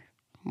driver,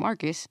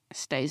 Marcus,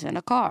 stays in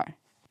the car.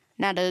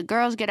 Now, the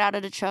girls get out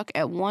of the truck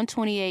at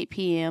 1:28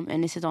 p.m.,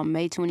 and this is on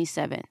May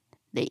 27th.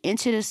 They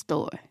enter the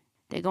store.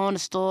 They go in the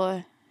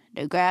store.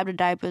 They grab the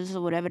diapers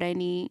or whatever they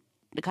need.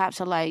 The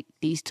cops are like,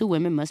 these two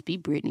women must be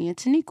Brittani and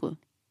Tenikqua.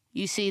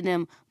 You see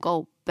them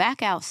go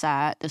back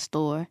outside the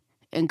store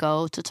and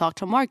go to talk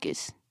to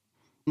Marcus.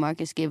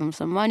 Marcus give them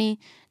some money.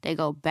 They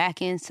go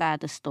back inside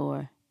the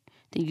store.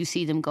 Then you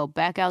see them go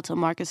back out to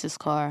Marcus's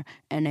car,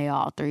 and they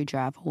all three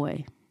drive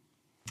away.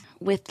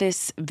 With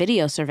this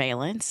video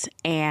surveillance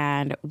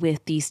and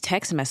with these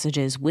text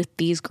messages with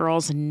these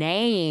girls'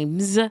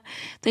 names,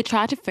 they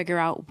tried to figure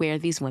out where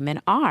these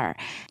women are.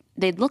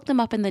 They looked them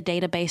up in the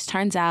database.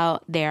 Turns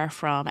out they're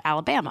from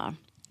Alabama.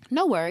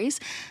 No worries.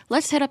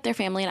 Let's hit up their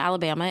family in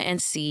Alabama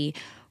and see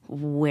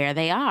where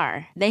they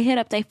are. They hit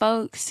up their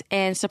folks,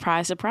 and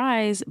surprise,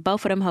 surprise,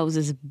 both of them hoes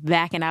is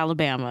back in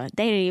Alabama.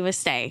 They didn't even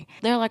stay.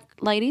 They're like,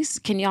 ladies,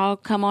 can y'all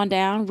come on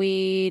down?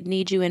 We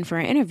need you in for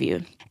an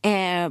interview.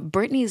 And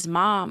Brittany's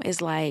mom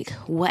is like,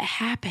 what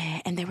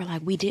happened? And they were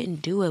like, we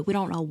didn't do it. We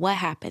don't know what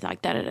happened.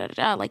 Like,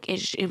 da-da-da-da. Like,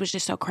 it was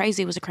just so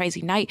crazy. It was a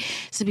crazy night.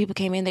 Some people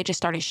came in, they just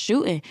started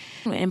shooting.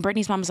 And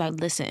Brittany's mom was like,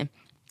 listen,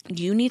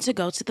 you need to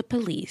go to the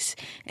police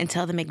and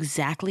tell them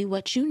exactly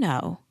what you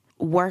know.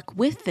 Work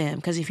with them,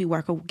 because if you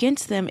work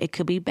against them, it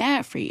could be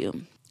bad for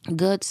you.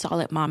 Good,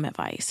 solid mom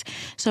advice.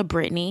 So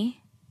Brittani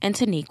and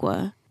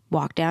Tenikqua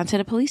walked down to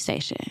the police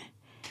station.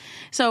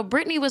 So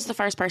Brittani was the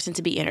first person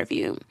to be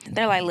interviewed.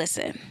 They're like,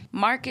 listen,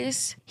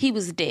 Marcus, he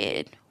was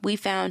dead. We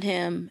found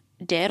him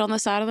dead on the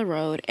side of the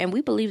road, and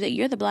we believe that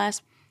you're the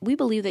last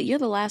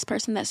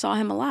person that saw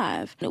him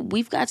alive.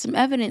 We've got some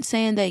evidence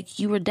saying that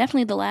you were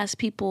definitely the last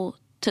people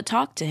to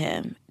talk to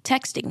him,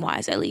 texting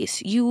wise at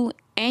least, you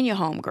and your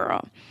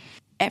homegirl.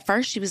 At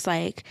first, she was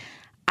like,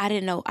 I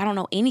don't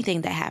know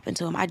anything that happened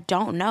to him. I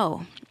don't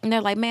know. And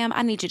they're like, ma'am,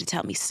 I need you to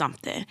tell me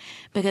something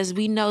because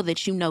we know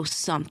that you know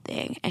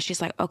something. And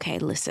she's like, okay,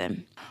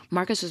 listen,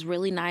 Marcus was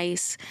really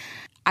nice.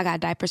 I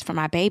got diapers for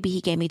my baby. He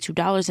gave me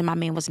 $2 and my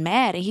man was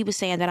mad. And he was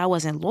saying that I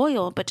wasn't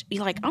loyal. But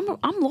you're like,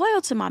 I'm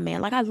loyal to my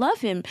man. Like, I love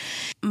him.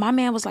 My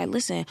man was like,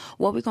 listen,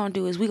 what we're going to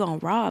do is we're going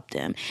to rob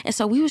them. And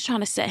so we was trying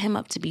to set him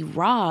up to be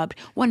robbed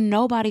when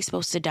nobody's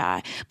supposed to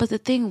die. But the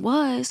thing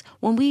was,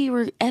 when we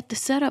were at the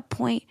setup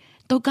point,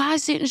 the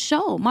guys didn't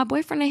show. My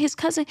boyfriend and his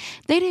cousin,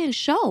 they didn't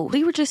show.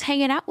 We were just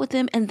hanging out with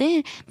them. And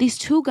then these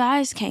two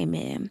guys came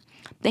in.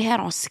 They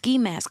had on ski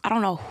masks. I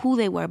don't know who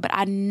they were, but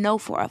I know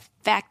for a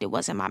fact it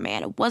wasn't my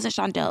man. It wasn't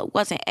Shondell. It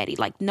wasn't Eddie.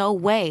 Like, no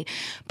way.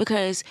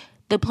 Because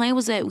the plan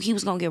was that he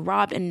was going to get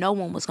robbed and no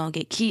one was going to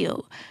get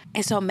killed.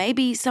 And so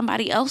maybe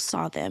somebody else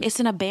saw them. It's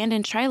an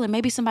abandoned trailer.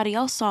 Maybe somebody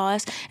else saw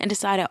us and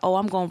decided, oh,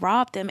 I'm going to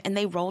rob them. And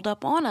they rolled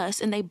up on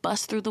us and they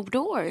bust through the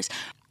doors.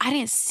 I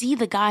didn't see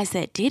the guys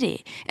that did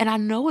it. And I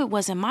know it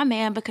wasn't my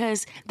man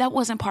because that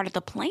wasn't part of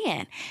the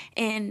plan.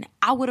 And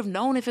I would have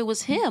known if it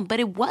was him, but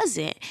it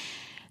wasn't.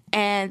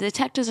 And the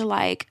detectives are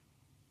like,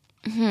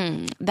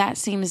 that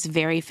seems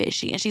very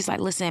fishy. And she's like,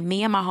 listen,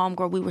 me and my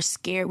homegirl, we were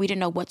scared. We didn't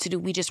know what to do.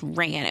 We just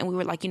ran. And we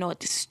were like, you know what,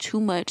 this is too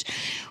much.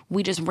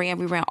 We just ran.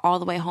 We ran all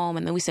the way home.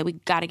 And then we said, we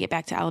got to get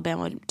back to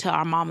Alabama to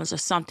our mamas or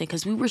something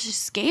because we were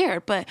just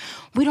scared. But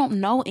we don't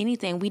know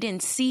anything. We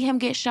didn't see him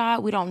get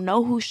shot. We don't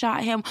know who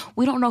shot him.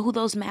 We don't know who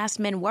those masked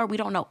men were. We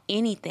don't know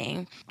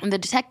anything. And the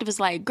detective is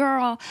like,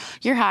 girl,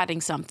 you're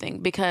hiding something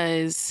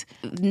because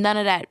none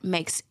of that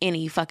makes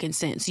any fucking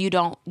sense.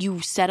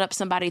 You set up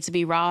somebody to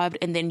be robbed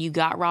and then you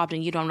got robbed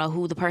and you don't know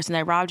who the person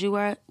that robbed you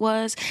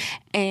was.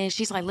 And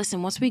she's like,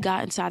 listen, once we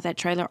got inside that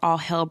trailer, all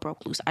hell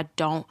broke loose. I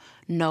don't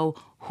know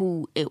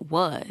who it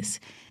was.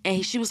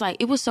 And she was like,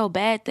 it was so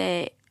bad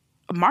that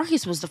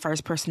Marcus was the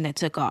first person that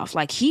took off.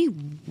 Like, he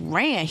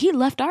ran. He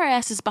left our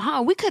asses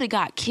behind. We could have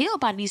got killed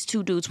by these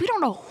two dudes. We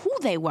don't know who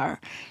they were.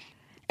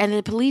 And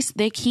the police,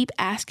 they keep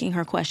asking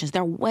her questions.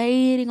 They're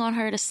waiting on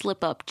her to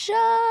slip up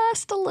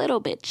just a little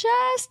bit.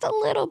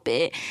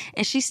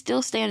 And she's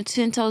still standing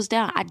 10 toes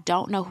down. I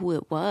don't know who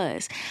it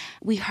was.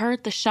 We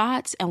heard the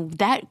shots, and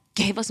that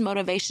gave us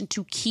motivation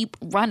to keep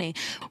running.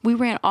 We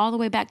ran all the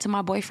way back to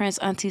my boyfriend's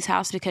auntie's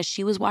house because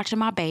she was watching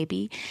my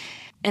baby.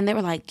 And they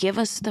were like, give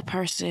us the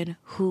person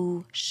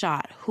who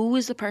shot. Who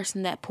was the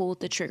person that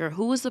pulled the trigger?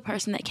 Who was the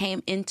person that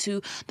came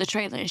into the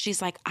trailer? And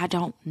she's like, I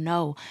don't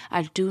know.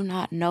 I do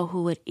not know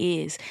who it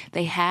is.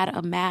 They had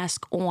a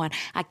mask on.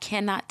 I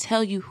cannot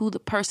tell you who the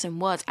person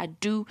was. I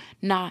do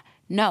not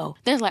know.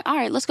 They're like, all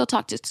right, let's go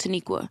talk to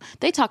Tenikqua.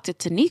 They talked to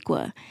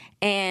Tenikqua,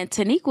 and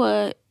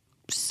Tenikqua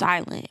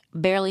silent,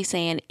 barely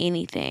saying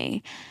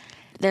anything.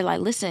 They're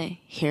like, listen,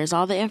 here's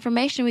all the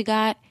information we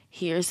got.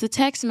 Here's the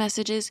text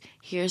messages.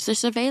 Here's the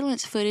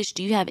surveillance footage.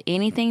 Do you have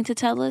anything to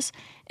tell us?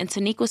 And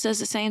Tenikqua says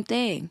the same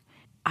thing.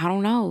 I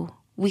don't know.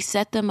 We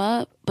set them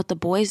up, but the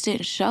boys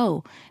didn't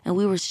show. And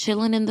we were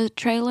chilling in the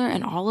trailer,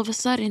 and all of a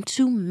sudden,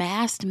 2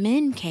 masked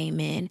men came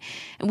in.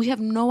 And we have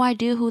no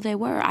idea who they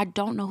were. I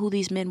don't know who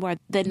these men were.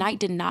 The night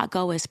did not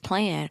go as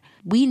planned.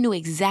 We knew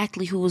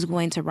exactly who was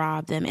going to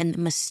rob them. And the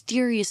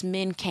mysterious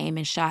men came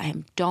and shot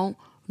him. Don't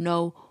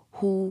know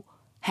who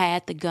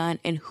had the gun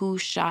and who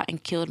shot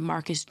and killed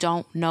Marcus.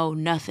 Don't know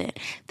nothing.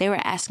 They were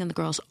asking the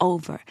girls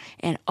over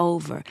and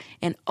over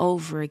and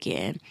over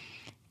again.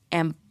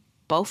 And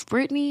both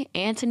Brittani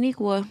and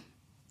Tenikqua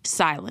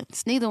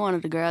silenced. Neither one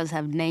of the girls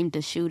have named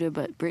the shooter,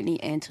 but Brittani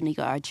and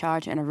Tenikqua are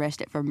charged and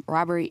arrested for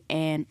robbery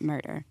and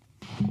murder.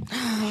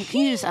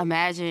 Can you just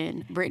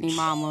imagine Brittani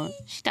mama?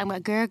 She's talking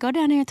about, girl, go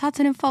down there and talk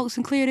to them folks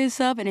and clear this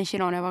up, and then she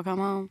don't ever come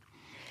home.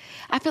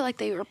 I feel like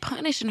they were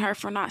punishing her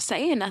for not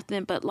saying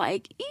nothing, but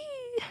like,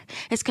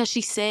 it's because she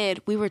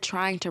said we were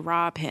trying to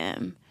rob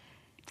him.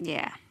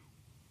 Yeah.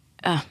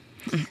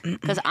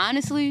 Because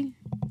honestly,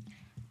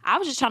 I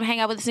was just trying to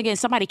hang out with this again.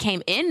 Somebody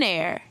came in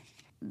there.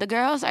 The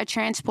girls are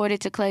transported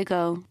to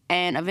Clayco,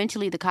 and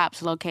eventually the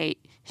cops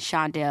locate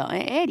Shondell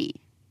and Eddie.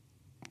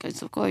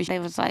 Because, of course, they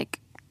was like,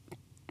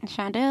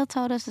 Shondell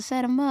told us to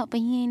set him up,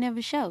 but he ain't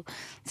never show.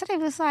 So they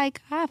was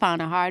like, I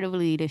found it hard to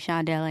believe that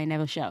Shondell ain't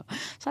never show.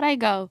 So they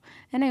go,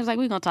 and they was like,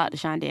 we're going to talk to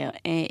Shondell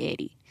and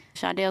Eddie.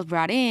 Shondell's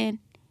brought in,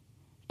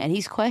 and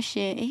he's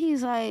questioned, and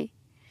he's like,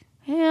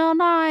 hell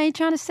no, I ain't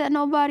trying to set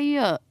nobody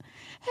up.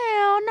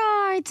 Hell no,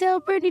 I ain't tell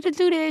Brittani to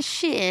do that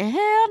shit.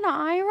 Hell no,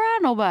 I ain't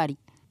robbed nobody.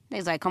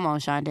 They's like, come on,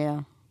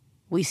 Shondell.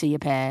 We see your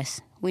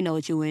past. We know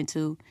what you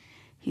into.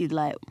 He's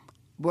like,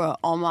 bro,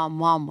 on my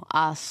mama,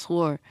 I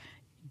swear,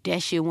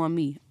 that shit wasn't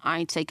me. I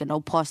ain't taking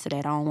no parts of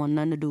that. I don't want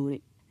nothing to do with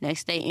it.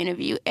 Next, they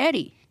interview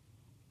Eddie.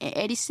 And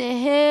Eddie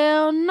said,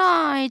 hell no,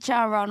 I ain't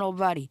trying to rob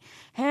nobody.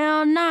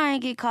 Hell no, I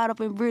ain't get caught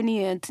up in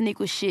Brittani and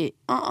Tenikqua shit.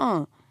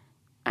 I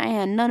ain't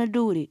had nothing to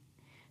do with it.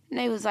 And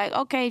they was like,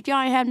 okay, if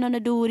y'all ain't have nothing to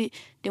do with it,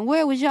 then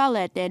where was y'all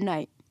at that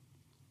night?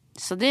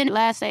 So then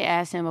last they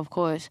asked him, of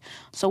course,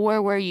 so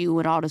where were you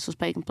when all this was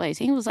taking place?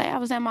 He was like, I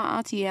was at my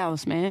auntie's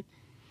house, man.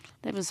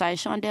 They was like,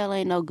 Shondell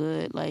ain't no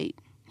good. Like,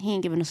 he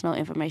ain't giving us no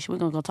information. We're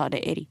going to go talk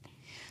to Eddie.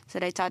 So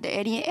they talked to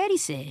Eddie, and Eddie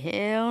said,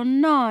 hell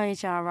no, I ain't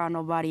trying to rob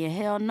nobody. And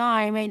hell no,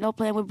 I ain't made no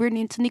plan with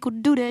Brittani and Tenikqua to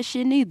do that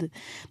shit neither.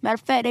 Matter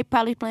of fact, they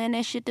probably playing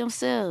that shit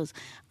themselves.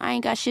 I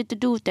ain't got shit to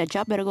do with that.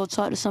 Y'all better go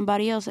talk to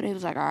somebody else. And he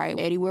was like, all right,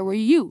 Eddie, where were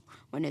you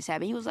when this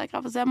happened? He was like, I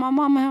was at my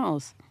mama's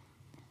house.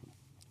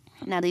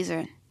 Now, these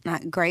are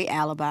not great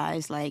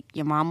alibis. Like,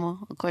 your mama,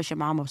 of course, your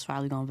mama was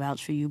probably going to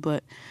vouch for you,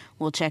 but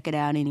we'll check it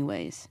out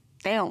anyways.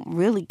 They don't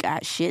really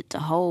got shit to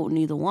hold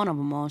neither one of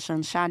them on. So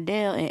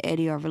Shondell and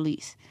Eddie are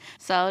released.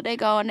 So they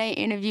go and they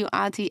interview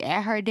Auntie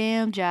at her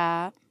damn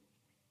job.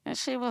 And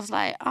she was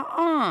like,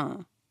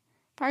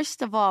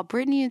 First of all,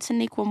 Brittani and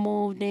Tenikqua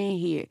moved in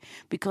here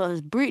because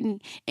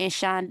Brittani and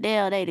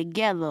Shondell, they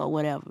together or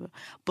whatever.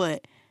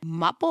 But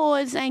my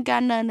boys ain't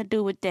got nothing to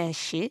do with that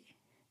shit.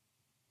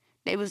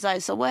 They was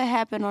like, so what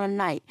happened on the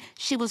night?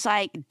 She was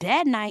like,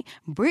 that night,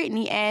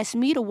 Brittani asked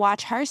me to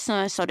watch her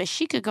son so that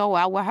she could go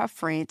out with her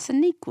friend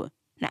Tenikqua.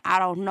 Now, I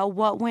don't know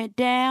what went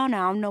down. I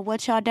don't know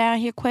what y'all down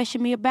here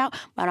question me about,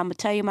 but I'm going to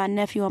tell you my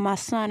nephew and my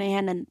son ain't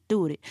had nothing to do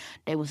with it.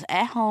 They was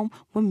at home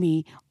with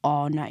me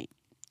all night.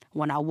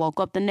 When I woke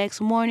up the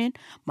next morning,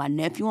 my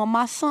nephew and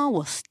my son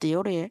was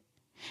still there,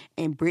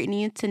 and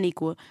Brittani and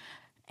Tenikqua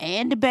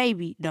and the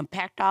baby done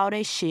packed all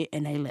their shit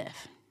and they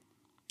left.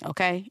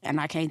 Okay? And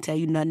I can't tell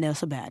you nothing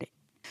else about it.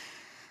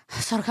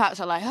 So the cops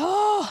are like,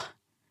 oh,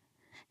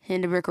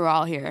 and the Ricker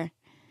all here.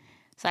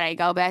 So they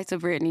go back to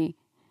Brittani,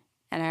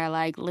 and they're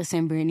like,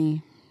 listen,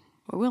 Brittani,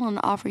 we're willing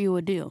to offer you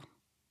a deal.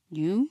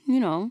 You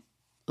know,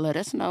 let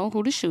us know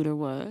who the shooter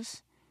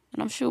was,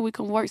 and I'm sure we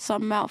can work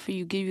something out for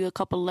you, give you a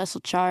couple lesser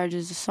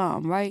charges or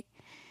something, right?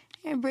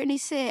 And Brittani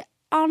said,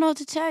 I don't know what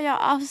to tell y'all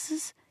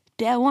officers.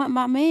 That wasn't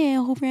my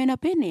man who ran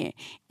up in there,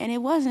 and it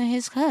wasn't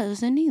his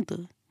cousin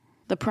either.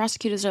 The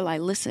prosecutors are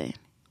like, listen,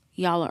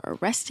 y'all are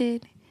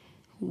arrested.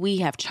 We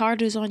have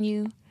charges on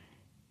you.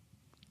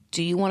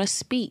 Do you want to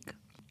speak?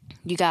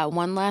 You got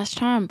one last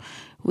time.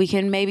 We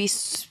can maybe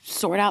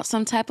sort out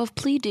some type of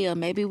plea deal.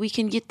 Maybe we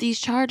can get these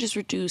charges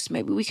reduced.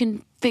 Maybe we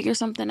can figure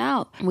something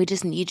out. We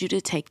just need you to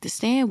take the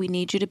stand. We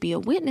need you to be a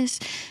witness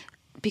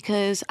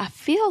because I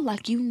feel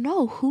like you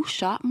know who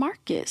shot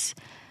Marcus.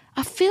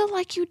 I feel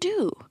like you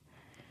do.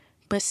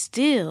 But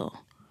still,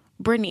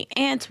 Brittani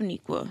and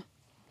Tenikqua,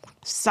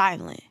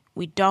 silent.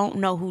 We don't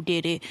know who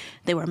did it.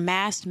 They were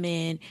masked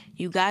men.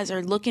 You guys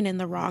are looking in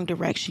the wrong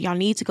direction. Y'all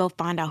need to go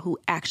find out who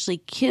actually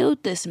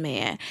killed this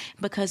man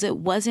because it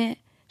wasn't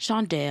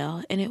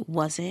Shondell and it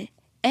wasn't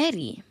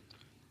Eddie.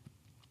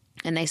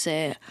 And they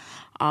said,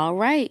 all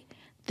right,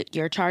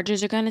 your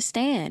charges are going to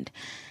stand.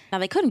 Now,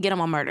 they couldn't get him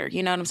on murder.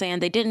 You know what I'm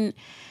saying? They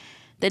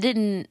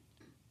didn't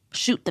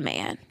shoot the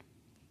man.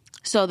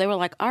 So they were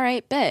like, all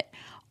right, bet.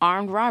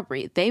 Armed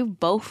robbery. They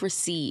both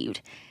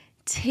received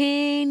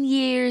 10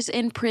 years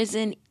in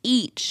prison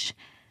each,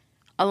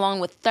 along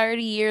with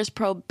 30 years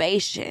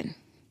probation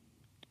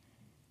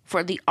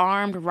for the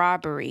armed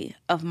robbery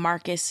of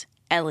Marcus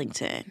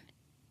Ellington.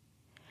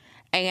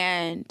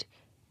 And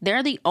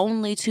they're the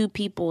only two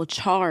people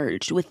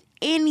charged with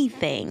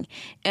anything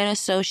in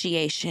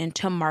association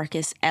to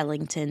Marcus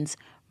Ellington's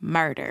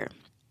murder.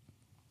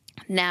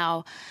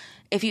 Now,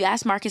 if you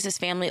ask Marcus's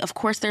family, of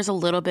course, there's a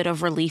little bit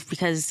of relief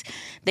because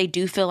they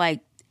do feel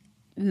like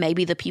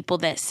maybe the people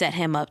that set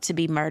him up to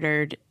be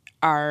murdered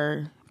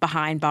are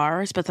behind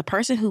bars, but the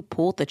person who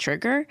pulled the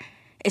trigger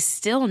is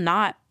still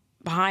not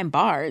behind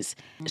bars.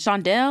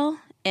 Shondell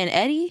and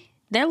Eddie,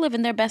 they're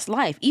living their best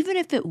life. Even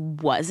if it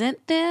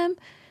wasn't them,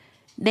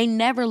 they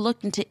never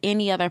looked into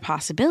any other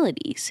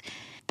possibilities.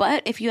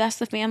 But if you ask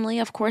the family,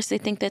 of course, they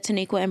think that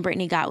Tenikqua and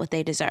Brittani got what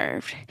they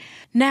deserved.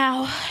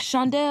 Now,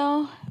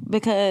 Shondell,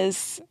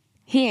 because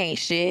he ain't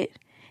shit,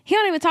 he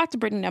don't even talk to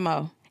Brittani no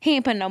more. He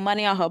ain't putting no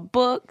money on her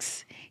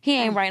books. He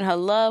ain't writing her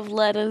love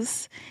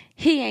letters.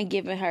 He ain't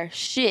giving her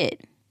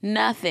shit.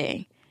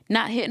 Nothing.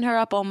 Not hitting her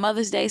up on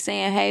Mother's Day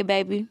saying, hey,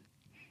 baby.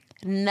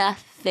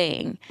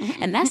 Nothing.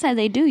 And that's how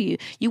they do you.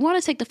 You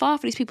want to take the fall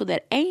for these people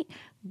that ain't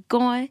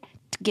going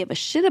to give a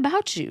shit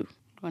about you.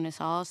 When it's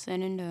all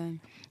said and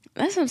done.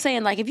 That's what I'm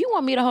saying. Like, if you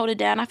want me to hold it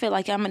down, I feel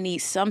like I'm going to need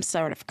some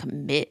sort of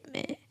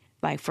commitment.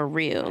 Like, for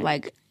real.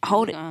 Like,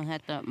 hold it.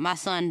 My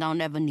son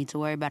don't ever need to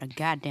worry about a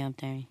goddamn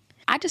thing.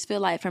 I just feel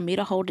like for me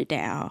to hold it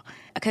down,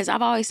 because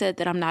I've always said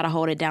that I'm not a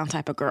hold it down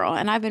type of girl.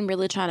 And I've been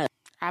really trying to.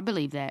 I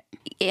believe that.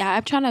 Yeah,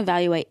 I'm trying to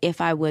evaluate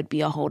if I would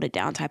be a hold it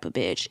down type of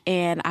bitch.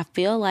 And I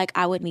feel like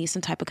I would need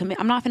some type of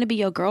commitment. I'm not going to be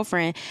your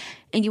girlfriend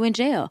and you in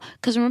jail.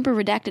 Because remember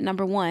Redacted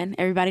Number One,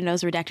 everybody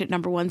knows Redacted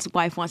Number One's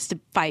wife wants to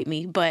fight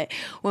me. But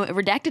when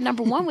Redacted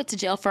Number One went to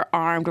jail for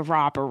armed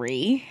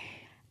robbery,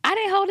 I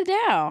didn't hold it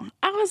down.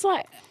 I was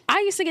like, I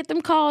used to get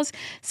them calls,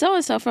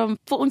 so-and-so from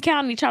Fulton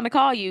County trying to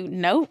call you.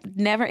 Nope,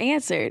 never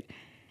answered.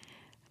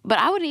 But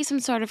I would need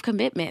some sort of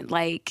commitment.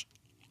 Like,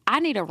 I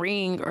need a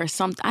ring or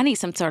something. I need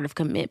some sort of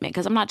commitment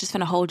because I'm not just going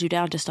to hold you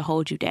down just to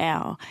hold you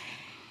down.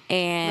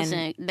 And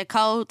listen, the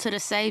code to the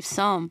safe,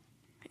 something.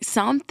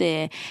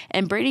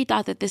 And Brittany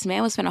thought that this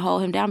man was going to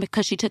hold him down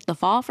because she took the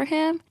fall for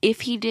him. If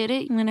he did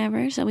it,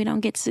 whenever, so we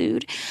don't get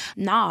sued.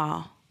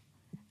 Nah.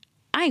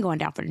 I ain't going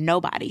down for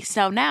nobody.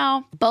 So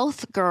now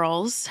both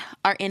girls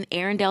are in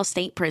Arendelle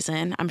State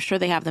Prison. I'm sure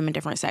they have them in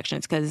different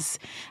sections because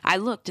I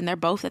looked and they're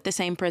both at the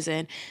same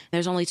prison.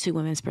 There's only 2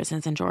 women's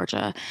prisons in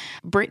Georgia.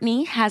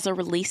 Brittany has a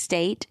release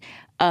date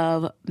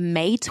of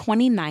May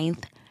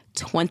 29th,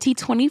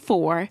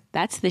 2024.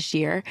 That's this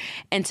year.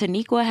 And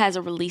Tenikqua has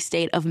a release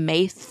date of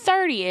May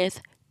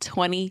 30th,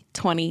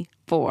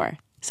 2024.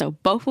 So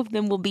both of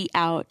them will be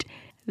out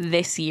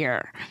this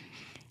year.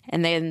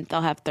 And then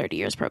they'll have 30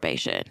 years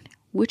probation.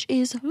 Which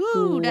is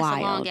wild. That's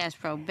a long-ass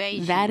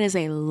probation. That is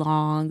a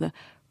long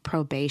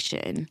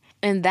probation.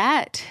 And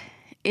that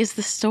is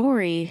the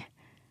story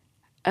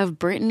of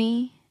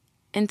Brittani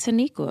and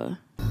Tenikqua.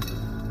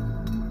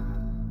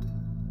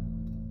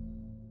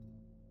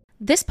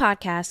 This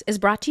podcast is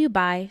brought to you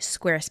by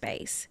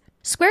Squarespace.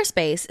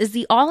 Squarespace is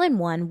the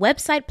all-in-one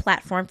website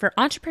platform for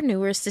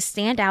entrepreneurs to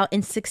stand out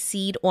and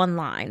succeed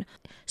online.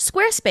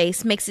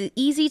 Squarespace makes it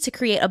easy to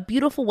create a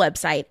beautiful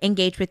website,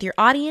 engage with your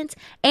audience,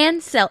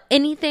 and sell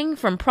anything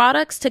from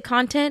products to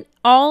content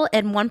all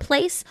in one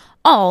place,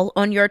 all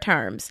on your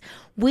terms.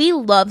 We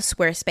love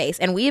Squarespace,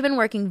 and we have been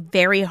working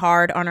very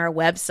hard on our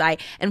website,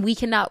 and we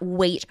cannot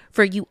wait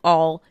for you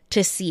all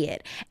to see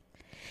it.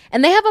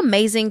 And they have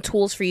amazing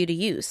tools for you to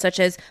use, such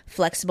as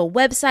flexible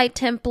website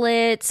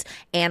templates,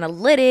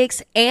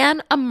 analytics,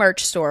 and a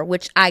merch store,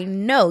 which I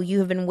know you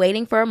have been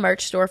waiting for a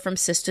merch store from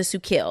Sisters Who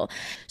Kill.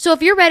 So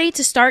if you're ready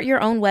to start your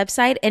own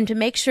website and to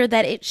make sure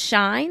that it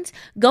shines,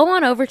 go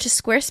on over to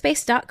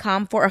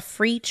squarespace.com for a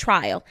free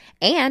trial.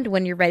 And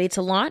when you're ready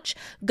to launch,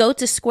 go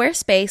to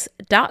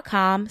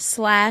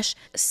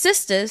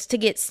squarespace.com/sisters to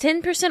get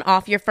 10%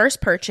 off your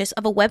first purchase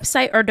of a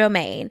website or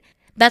domain.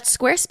 That's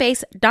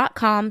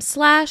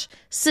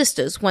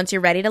squarespace.com/sisters once you're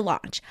ready to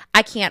launch.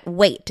 I can't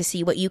wait to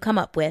see what you come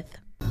up with.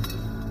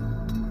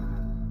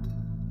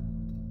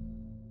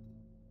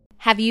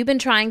 Have you been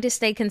trying to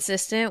stay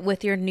consistent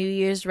with your New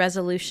Year's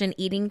resolution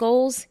eating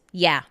goals?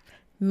 Yeah,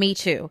 me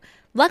too.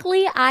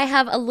 Luckily, I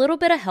have a little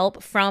bit of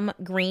help from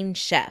Green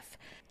Chef.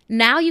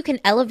 Now you can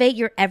elevate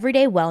your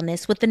everyday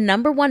wellness with the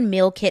 #1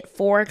 meal kit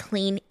for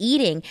clean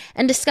eating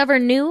and discover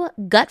new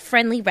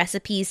gut-friendly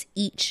recipes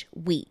each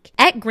week.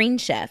 At Green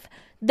Chef,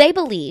 they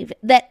believe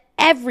that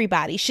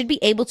everybody should be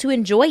able to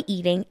enjoy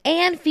eating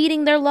and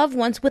feeding their loved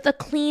ones with a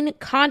clean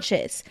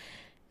conscience.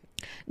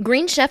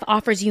 Green Chef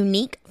offers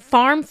unique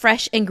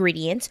farm-fresh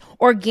ingredients,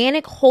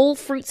 organic whole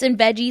fruits and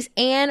veggies,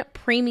 and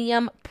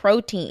premium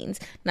proteins.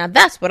 Now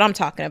that's what I'm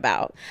talking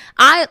about.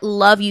 I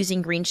love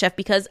using Green Chef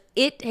because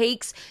it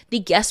takes the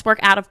guesswork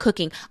out of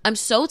cooking. I'm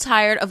so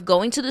tired of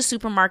going to the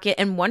supermarket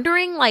and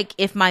wondering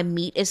if my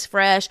meat is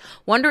fresh,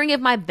 wondering if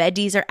my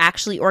veggies are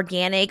actually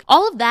organic.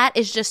 All of that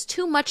is just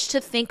too much to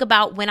think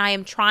about when I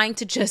am trying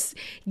to just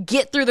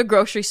get through the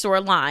grocery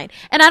store line.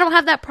 And I don't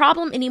have that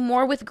problem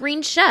anymore with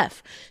Green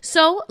Chef.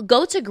 So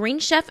go to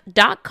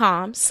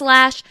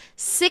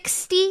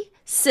greenchef.com/60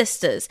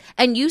 SISTAS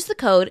and use the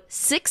code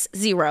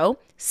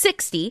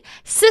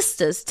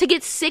 60SISTAS to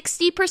get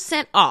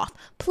 60% off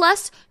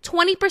plus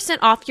 20%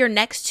 off your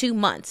next 2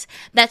 months.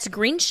 That's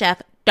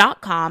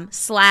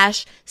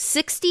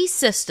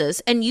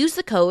greenchef.com/60sisters and use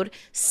the code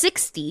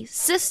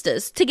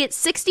 60sisters to get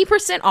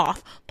 60%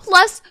 off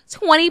plus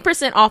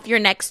 20% off your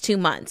next 2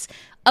 months.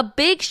 A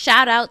big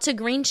shout out to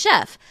Green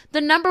Chef, the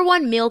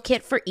 #1 meal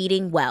kit for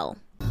eating well.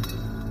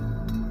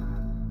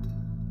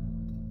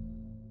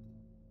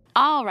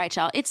 All right,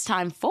 y'all, it's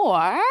time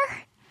for...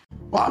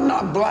 Well, I'm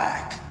not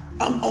black.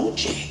 I'm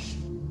OJ.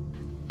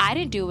 I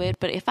didn't do it,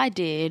 but if I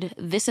did,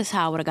 this is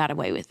how I would have got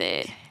away with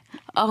it.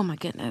 Oh, my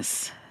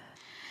goodness.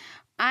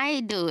 I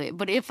ain't do it,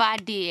 but if I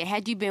did,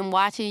 had you been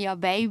watching your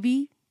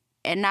baby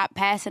and not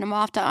passing him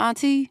off to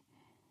auntie,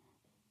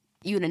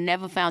 you'd have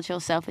never found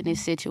yourself in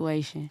this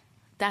situation.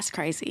 That's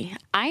crazy.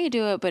 I ain't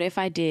do it, but if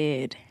I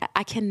did,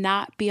 I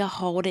cannot be a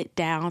hold it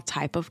down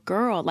type of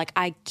girl. Like,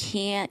 I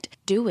can't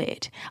do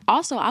it.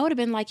 Also, I would have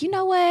been like, you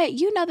know what?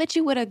 You know that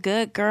you with a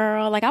good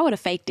girl. Like, I would have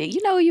faked it.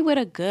 You know you with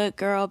a good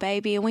girl,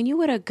 baby. And when you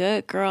with a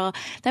good girl,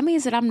 that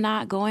means that I'm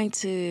not going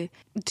to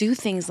do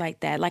things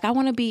like that. Like, I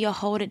want to be your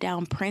hold it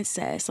down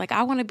princess. Like,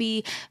 I want to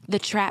be the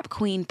trap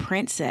queen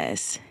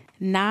princess,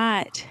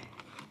 not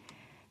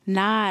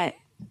the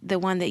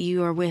one that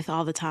you are with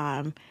all the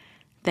time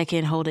that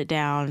can hold it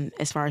down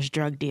as far as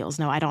drug deals.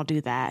 No, I don't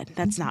do that.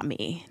 That's not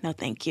me. No,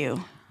 thank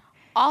you.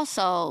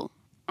 Also,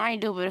 I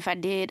ain't do it, but if I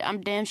did,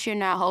 I'm damn sure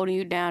not holding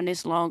you down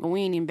this long, and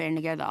we ain't even been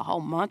together a whole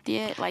month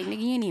yet. Like,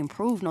 nigga, you ain't even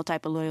proved no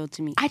type of loyalty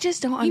to me. I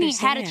just don't You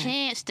understand. ain't had a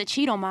chance to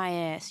cheat on my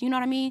ass. You know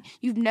what I mean?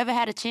 You've never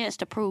had a chance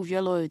to prove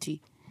your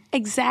loyalty.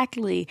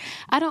 Exactly.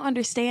 I don't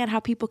understand how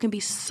people can be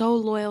so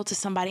loyal to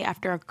somebody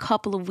after a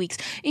couple of weeks.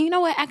 And you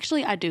know what?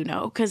 Actually, I do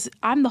know, because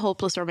I'm the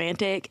hopeless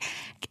romantic.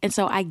 And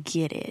so I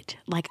get it.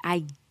 Like,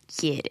 I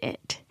get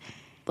it.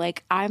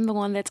 Like, I'm the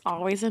one that's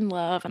always in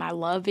love, and I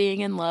love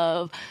being in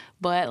love.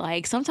 But,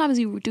 like, sometimes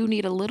you do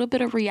need a little bit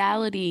of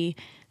reality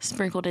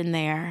sprinkled in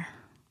there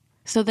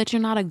so that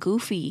you're not a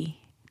goofy.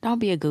 Don't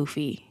be a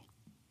goofy.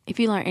 If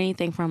you learn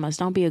anything from us,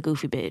 don't be a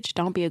goofy bitch.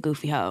 Don't be a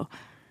goofy hoe.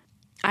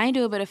 I ain't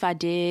do it, but if I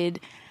did,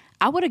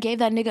 I would have gave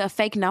that nigga a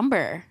fake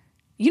number.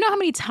 You know how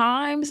many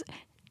times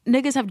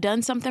niggas have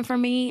done something for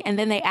me and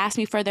then they ask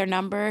me for their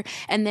number,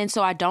 and then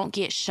so I don't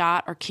get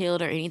shot or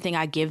killed or anything,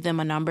 I give them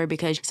a number,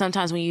 because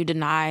sometimes when you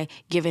deny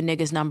giving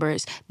niggas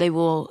numbers, they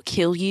will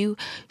kill you.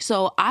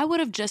 So I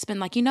would have just been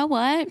like, you know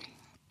what?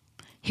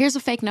 Here's a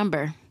fake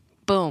number.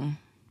 Boom.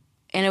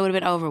 And it would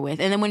have been over with.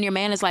 And then when your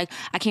man is like,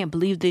 I can't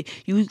believe that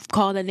you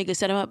called that nigga,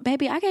 set him up.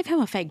 Baby, I gave him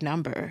a fake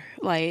number.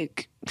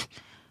 Like,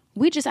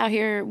 we just out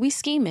here, we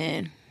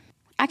scheming.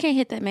 I can't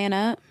hit that man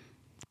up.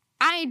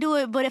 I ain't do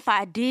it, but if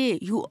I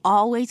did, you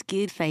always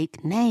get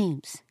fake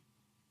names.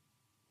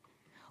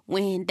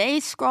 When they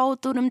scroll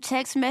through them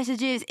text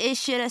messages, it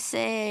should have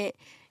said,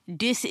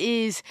 this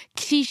is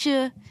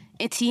Keisha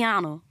and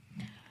Tiana,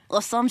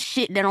 or some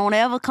shit that don't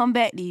ever come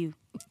back to you.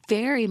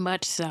 Very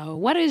much so.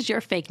 What is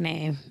your fake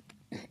name?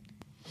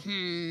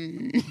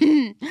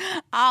 I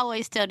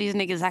always tell these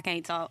niggas I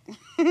can't talk.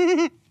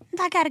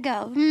 I gotta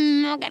go.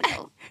 I gotta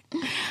go.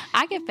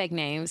 I get fake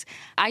names.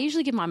 I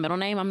usually give my middle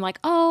name. I'm like,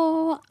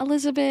 oh,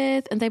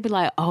 Elizabeth. And they'd be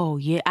like, oh,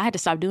 yeah. I had to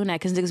stop doing that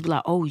because niggas be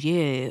like, oh,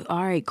 yeah.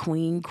 All right,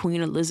 Queen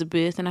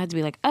Elizabeth. And I had to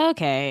be like,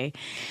 okay.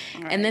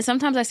 Right. And then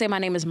sometimes I say my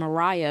name is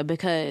Mariah,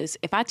 because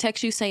if I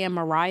text you saying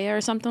Mariah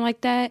or something like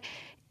that,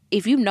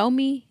 if you know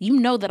me, you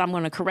know that I'm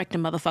going to correct a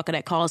motherfucker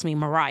that calls me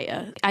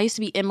Mariah. I used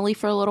to be Emily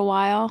for a little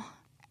while.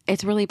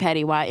 It's really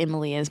petty why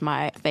Emily is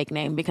my fake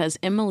name, because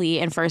Emily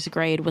in first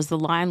grade was the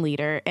line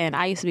leader, and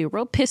I used to be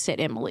real pissed at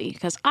Emily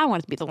because I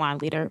wanted to be the line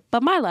leader,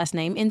 but my last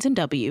name ends in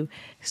W.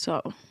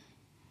 So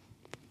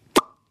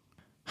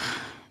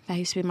that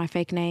used to be my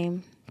fake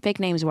name.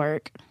 Fake names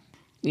work.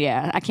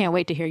 Yeah, I can't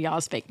wait to hear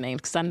y'all's fake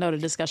names, because I know the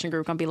discussion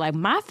group gonna be like,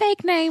 my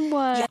fake name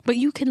was... Yeah. But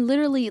you can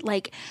literally,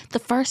 like, the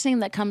first thing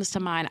that comes to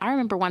mind, I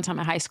remember one time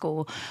in high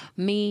school,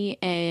 me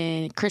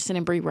and Kristen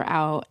and Bree were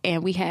out,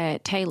 and we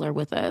had Taylor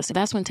with us.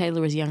 That's when Taylor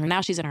was younger.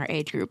 Now she's in our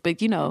age group.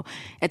 But, you know,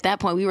 at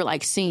that point, we were,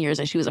 like, seniors,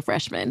 and she was a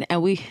freshman.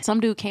 And some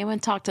dude came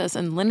and talked to us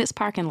in Lennox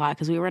parking lot,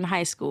 because we were in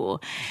high school.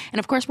 And,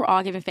 of course, we're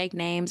all giving fake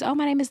names. Oh,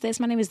 my name is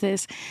this, my name is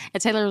this.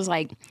 And Taylor was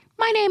like,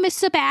 my name is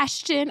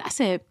Sebastian. I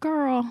said,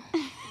 girl...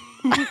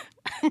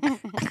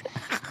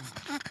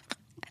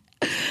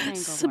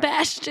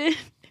 Sebastian.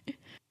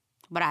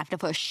 But I have to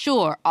for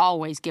sure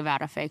always give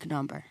out a fake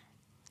number.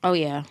 Oh,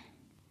 yeah.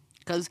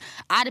 Because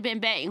I'd have been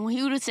back, and when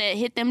he would have said,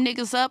 hit them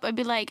niggas up, I'd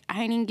be like,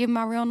 I ain't even give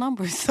my real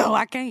number, so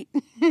I can't.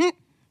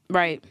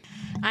 Right.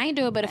 I ain't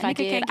do it, but if I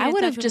did, I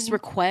would have just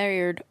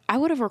required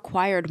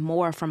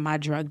more from my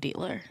drug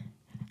dealer.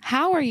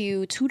 How are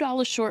you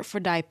 $2 short for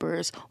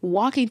diapers,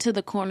 walking to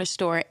the corner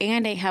store,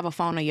 and ain't have a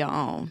phone of your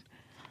own?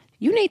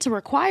 You need to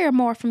require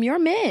more from your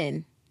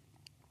men.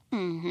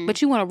 Mm-hmm.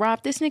 But you want to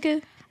rob this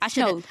nigga?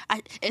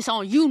 It's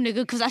on you, nigga,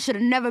 because I should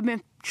have never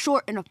been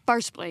short in the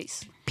first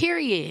place.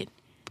 Period.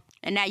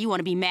 And now you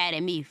want to be mad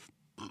at me.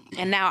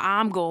 And now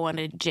I'm going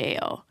to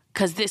jail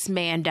because this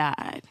man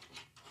died.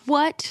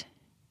 What?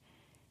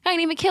 I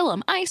ain't even kill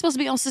him. I ain't supposed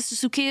to be on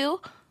Sisters Who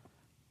Kill.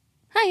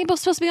 I ain't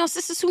supposed to be on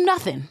Sisters Who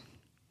Nothing.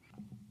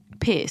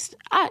 Pissed.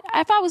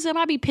 If I was him,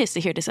 I'd be pissed to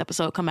hear this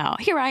episode come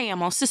out. Here I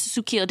am on Sisters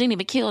Who Kill. Didn't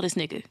even kill this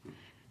nigga.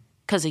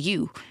 Because of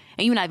you.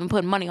 And you not even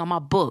putting money on my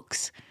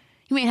books.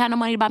 You ain't had no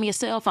money to buy me a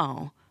cell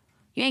phone.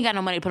 You ain't got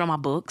no money to put on my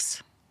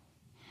books.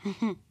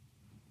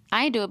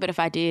 I ain't do it, but if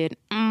I did,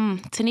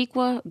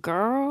 Tenikqua,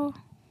 girl,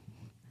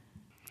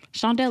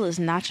 Shondell is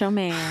not your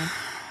man.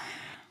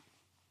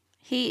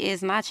 He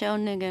is not your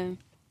nigga.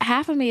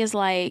 Half of me is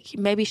like,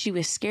 maybe she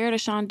was scared of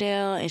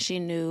Shondell and she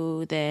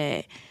knew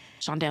that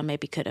Shondell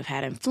maybe could have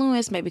had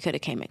influence, maybe could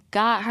have came and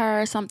got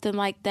her or something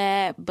like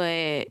that.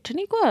 But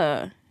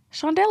Tenikqua,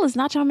 Shondell is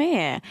not your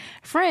man.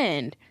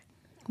 Friend,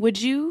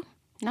 would you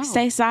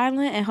stay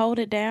silent and hold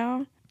it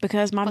down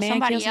because my man killed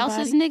somebody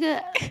else's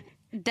nigga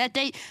that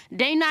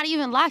they not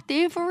even locked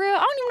in for real? I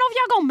don't even know if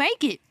y'all gonna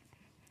make it.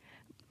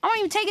 I don't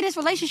even taking this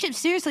relationship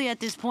seriously at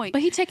this point.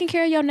 But he taking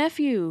care of your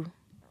nephew.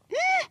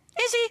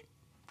 Is he?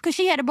 Because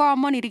she had to borrow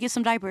money to get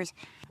some diapers.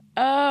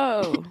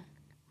 Oh.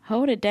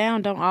 Hold it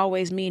down don't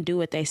always mean do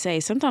what they say.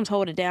 Sometimes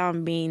hold it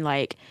down mean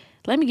like,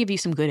 let me give you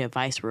some good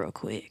advice real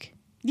quick.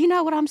 You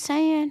know what I'm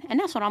saying? And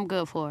that's what I'm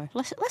good for.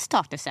 Let's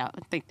talk this out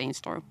and think things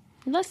through.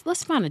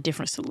 Let's find a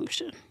different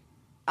solution.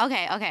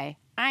 Okay.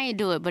 I ain't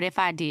do it, but if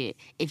I did,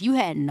 if you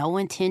had no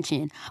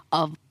intention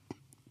of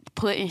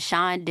putting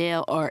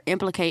Shondell or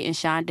implicating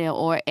Shondell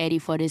or Eddie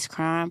for this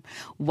crime,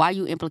 why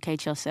you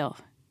implicate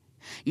yourself?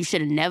 You should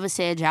have never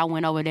said y'all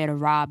went over there to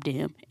rob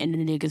them and the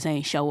niggas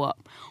ain't show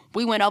up.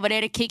 We went over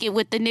there to kick it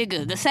with the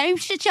nigga. The same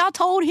shit y'all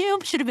told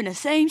him should have been the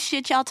same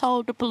shit y'all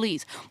told the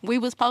police. We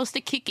was supposed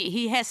to kick it.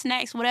 He had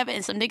snacks, whatever,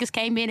 and some niggas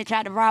came in and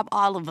tried to rob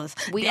all of us.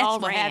 We That's all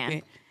what ran.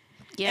 happened.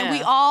 Yeah. And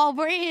we all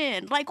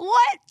ran. Like,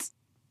 what?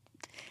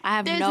 I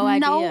have There's no idea.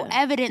 no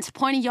evidence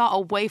pointing y'all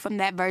away from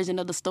that version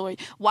of the story.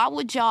 Why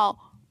would y'all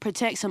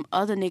protect some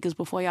other niggas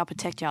before y'all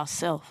protect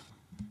y'allself?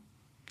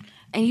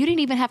 And you didn't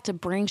even have to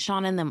bring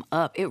Sean and them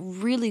up. It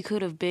really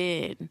could have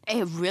been.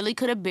 It really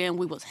could have been.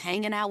 We was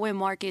hanging out with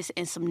Marcus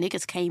and some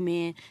niggas came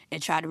in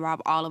and tried to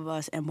rob all of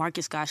us and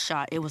Marcus got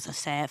shot. It was a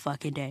sad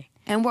fucking day.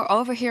 And we're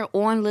over here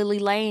on Lily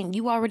Lane.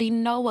 You already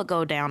know what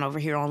go down over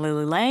here on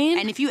Lily Lane.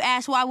 And if you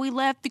ask why we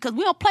left, because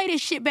we don't play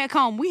this shit back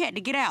home. We had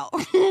to get out.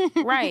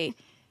 Right.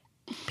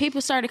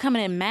 People started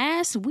coming in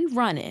mass. We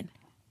running.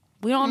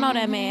 We don't know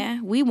that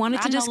man. We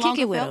wanted to just kick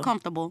it with him. I felt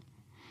comfortable.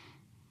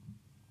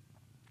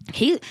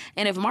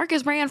 And if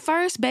Marcus ran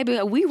first,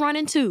 baby, we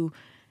running too.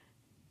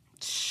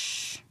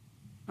 Shh.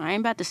 I ain't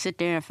about to sit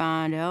there and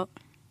find out.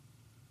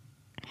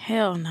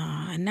 Hell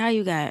no. And now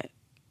you got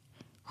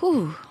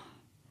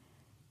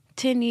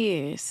 10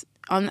 years.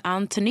 On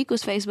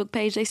Tenikqua's Facebook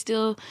page, they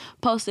still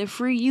posted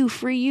free you,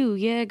 free you.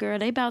 Yeah, girl,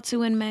 they about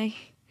to in May.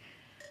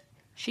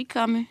 She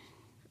coming.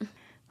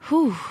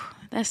 Whew,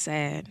 that's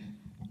sad.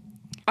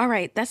 All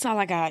right, that's all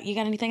I got. You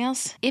got anything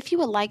else? If you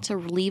would like to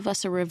leave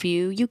us a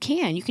review, you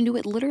can. You can do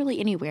it literally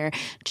anywhere.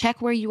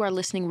 Check where you are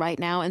listening right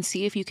now and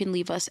see if you can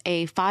leave us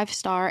a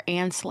 5-star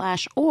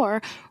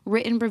and/or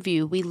written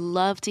review. We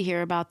love to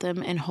hear about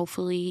them, and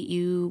hopefully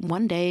you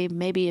one day,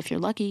 maybe if you're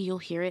lucky, you'll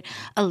hear it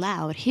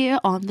aloud here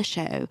on the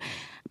show.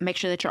 Make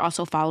sure that you're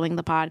also following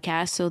the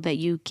podcast so that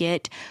you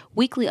get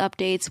weekly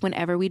updates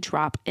whenever we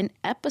drop an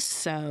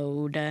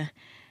episode.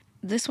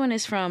 This one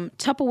is from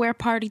Tupperware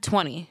Party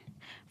 20.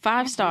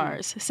 5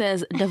 stars,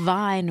 says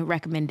divine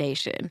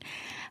recommendation.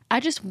 I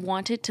just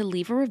wanted to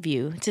leave a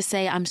review to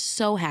say I'm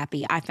so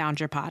happy I found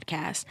your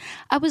podcast.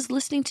 I was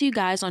listening to you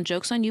guys on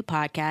Jokes on You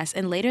podcast,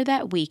 and later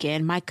that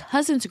weekend, my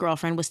cousin's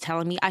girlfriend was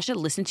telling me I should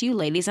listen to you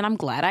ladies, and I'm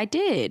glad I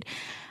did.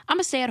 I'm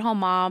a stay-at-home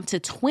mom to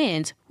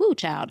twins, woo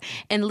child,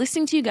 and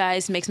listening to you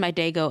guys makes my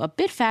day go a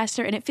bit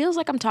faster, and it feels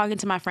like I'm talking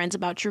to my friends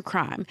about true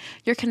crime.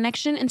 Your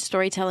connection and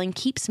storytelling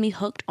keeps me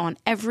hooked on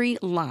every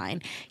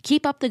line.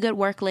 Keep up the good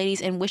work,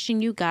 ladies, and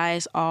wishing you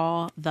guys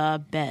all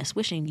the best.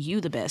 Wishing you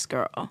the best,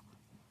 girl.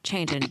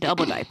 Changing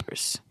double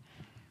diapers.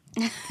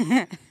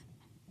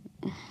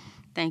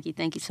 Thank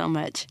you so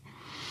much.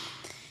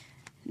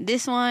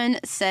 This one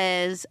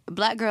says,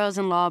 Black Girls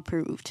in Law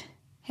Approved.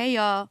 Hey,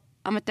 y'all.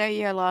 I'm a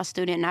 3rd-year law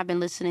student, and I've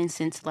been listening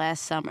since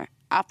last summer.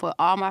 I put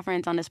all my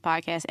friends on this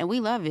podcast, and we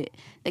love it.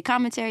 The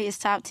commentary is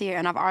top tier,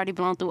 and I've already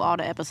blown through all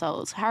the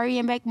episodes. Hurry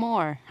and make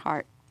more.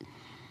 Heart.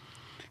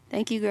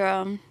 Thank you,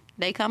 girl.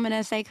 They coming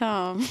as they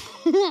come.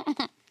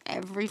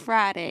 Every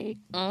Friday.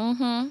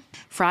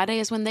 Friday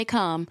is when they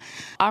come.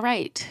 All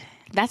right.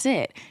 That's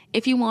it.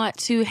 If you want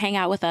to hang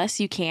out with us,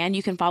 you can.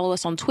 You can follow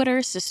us on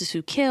Twitter, Sisters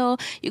Who Kill.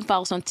 You can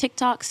follow us on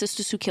TikTok,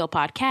 Sisters Who Kill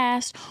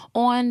Podcast.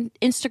 On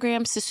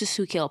Instagram, Sisters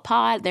Who Kill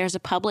Pod. There's a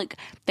public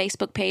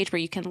Facebook page where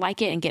you can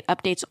like it and get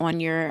updates on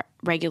your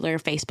regular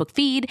Facebook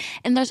feed.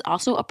 And there's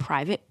also a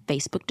private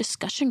Facebook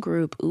discussion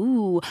group,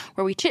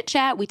 where we chit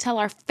chat, we tell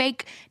our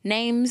fake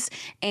names,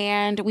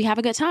 and we have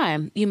a good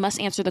time. You must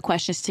answer the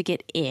questions to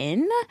get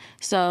in.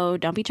 So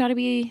don't be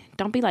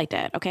like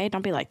that, okay?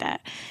 Don't be like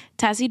that.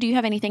 Tazzy, do you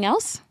have anything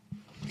else?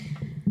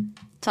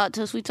 Talk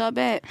to us, we talk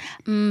back.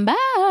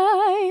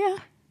 Bye.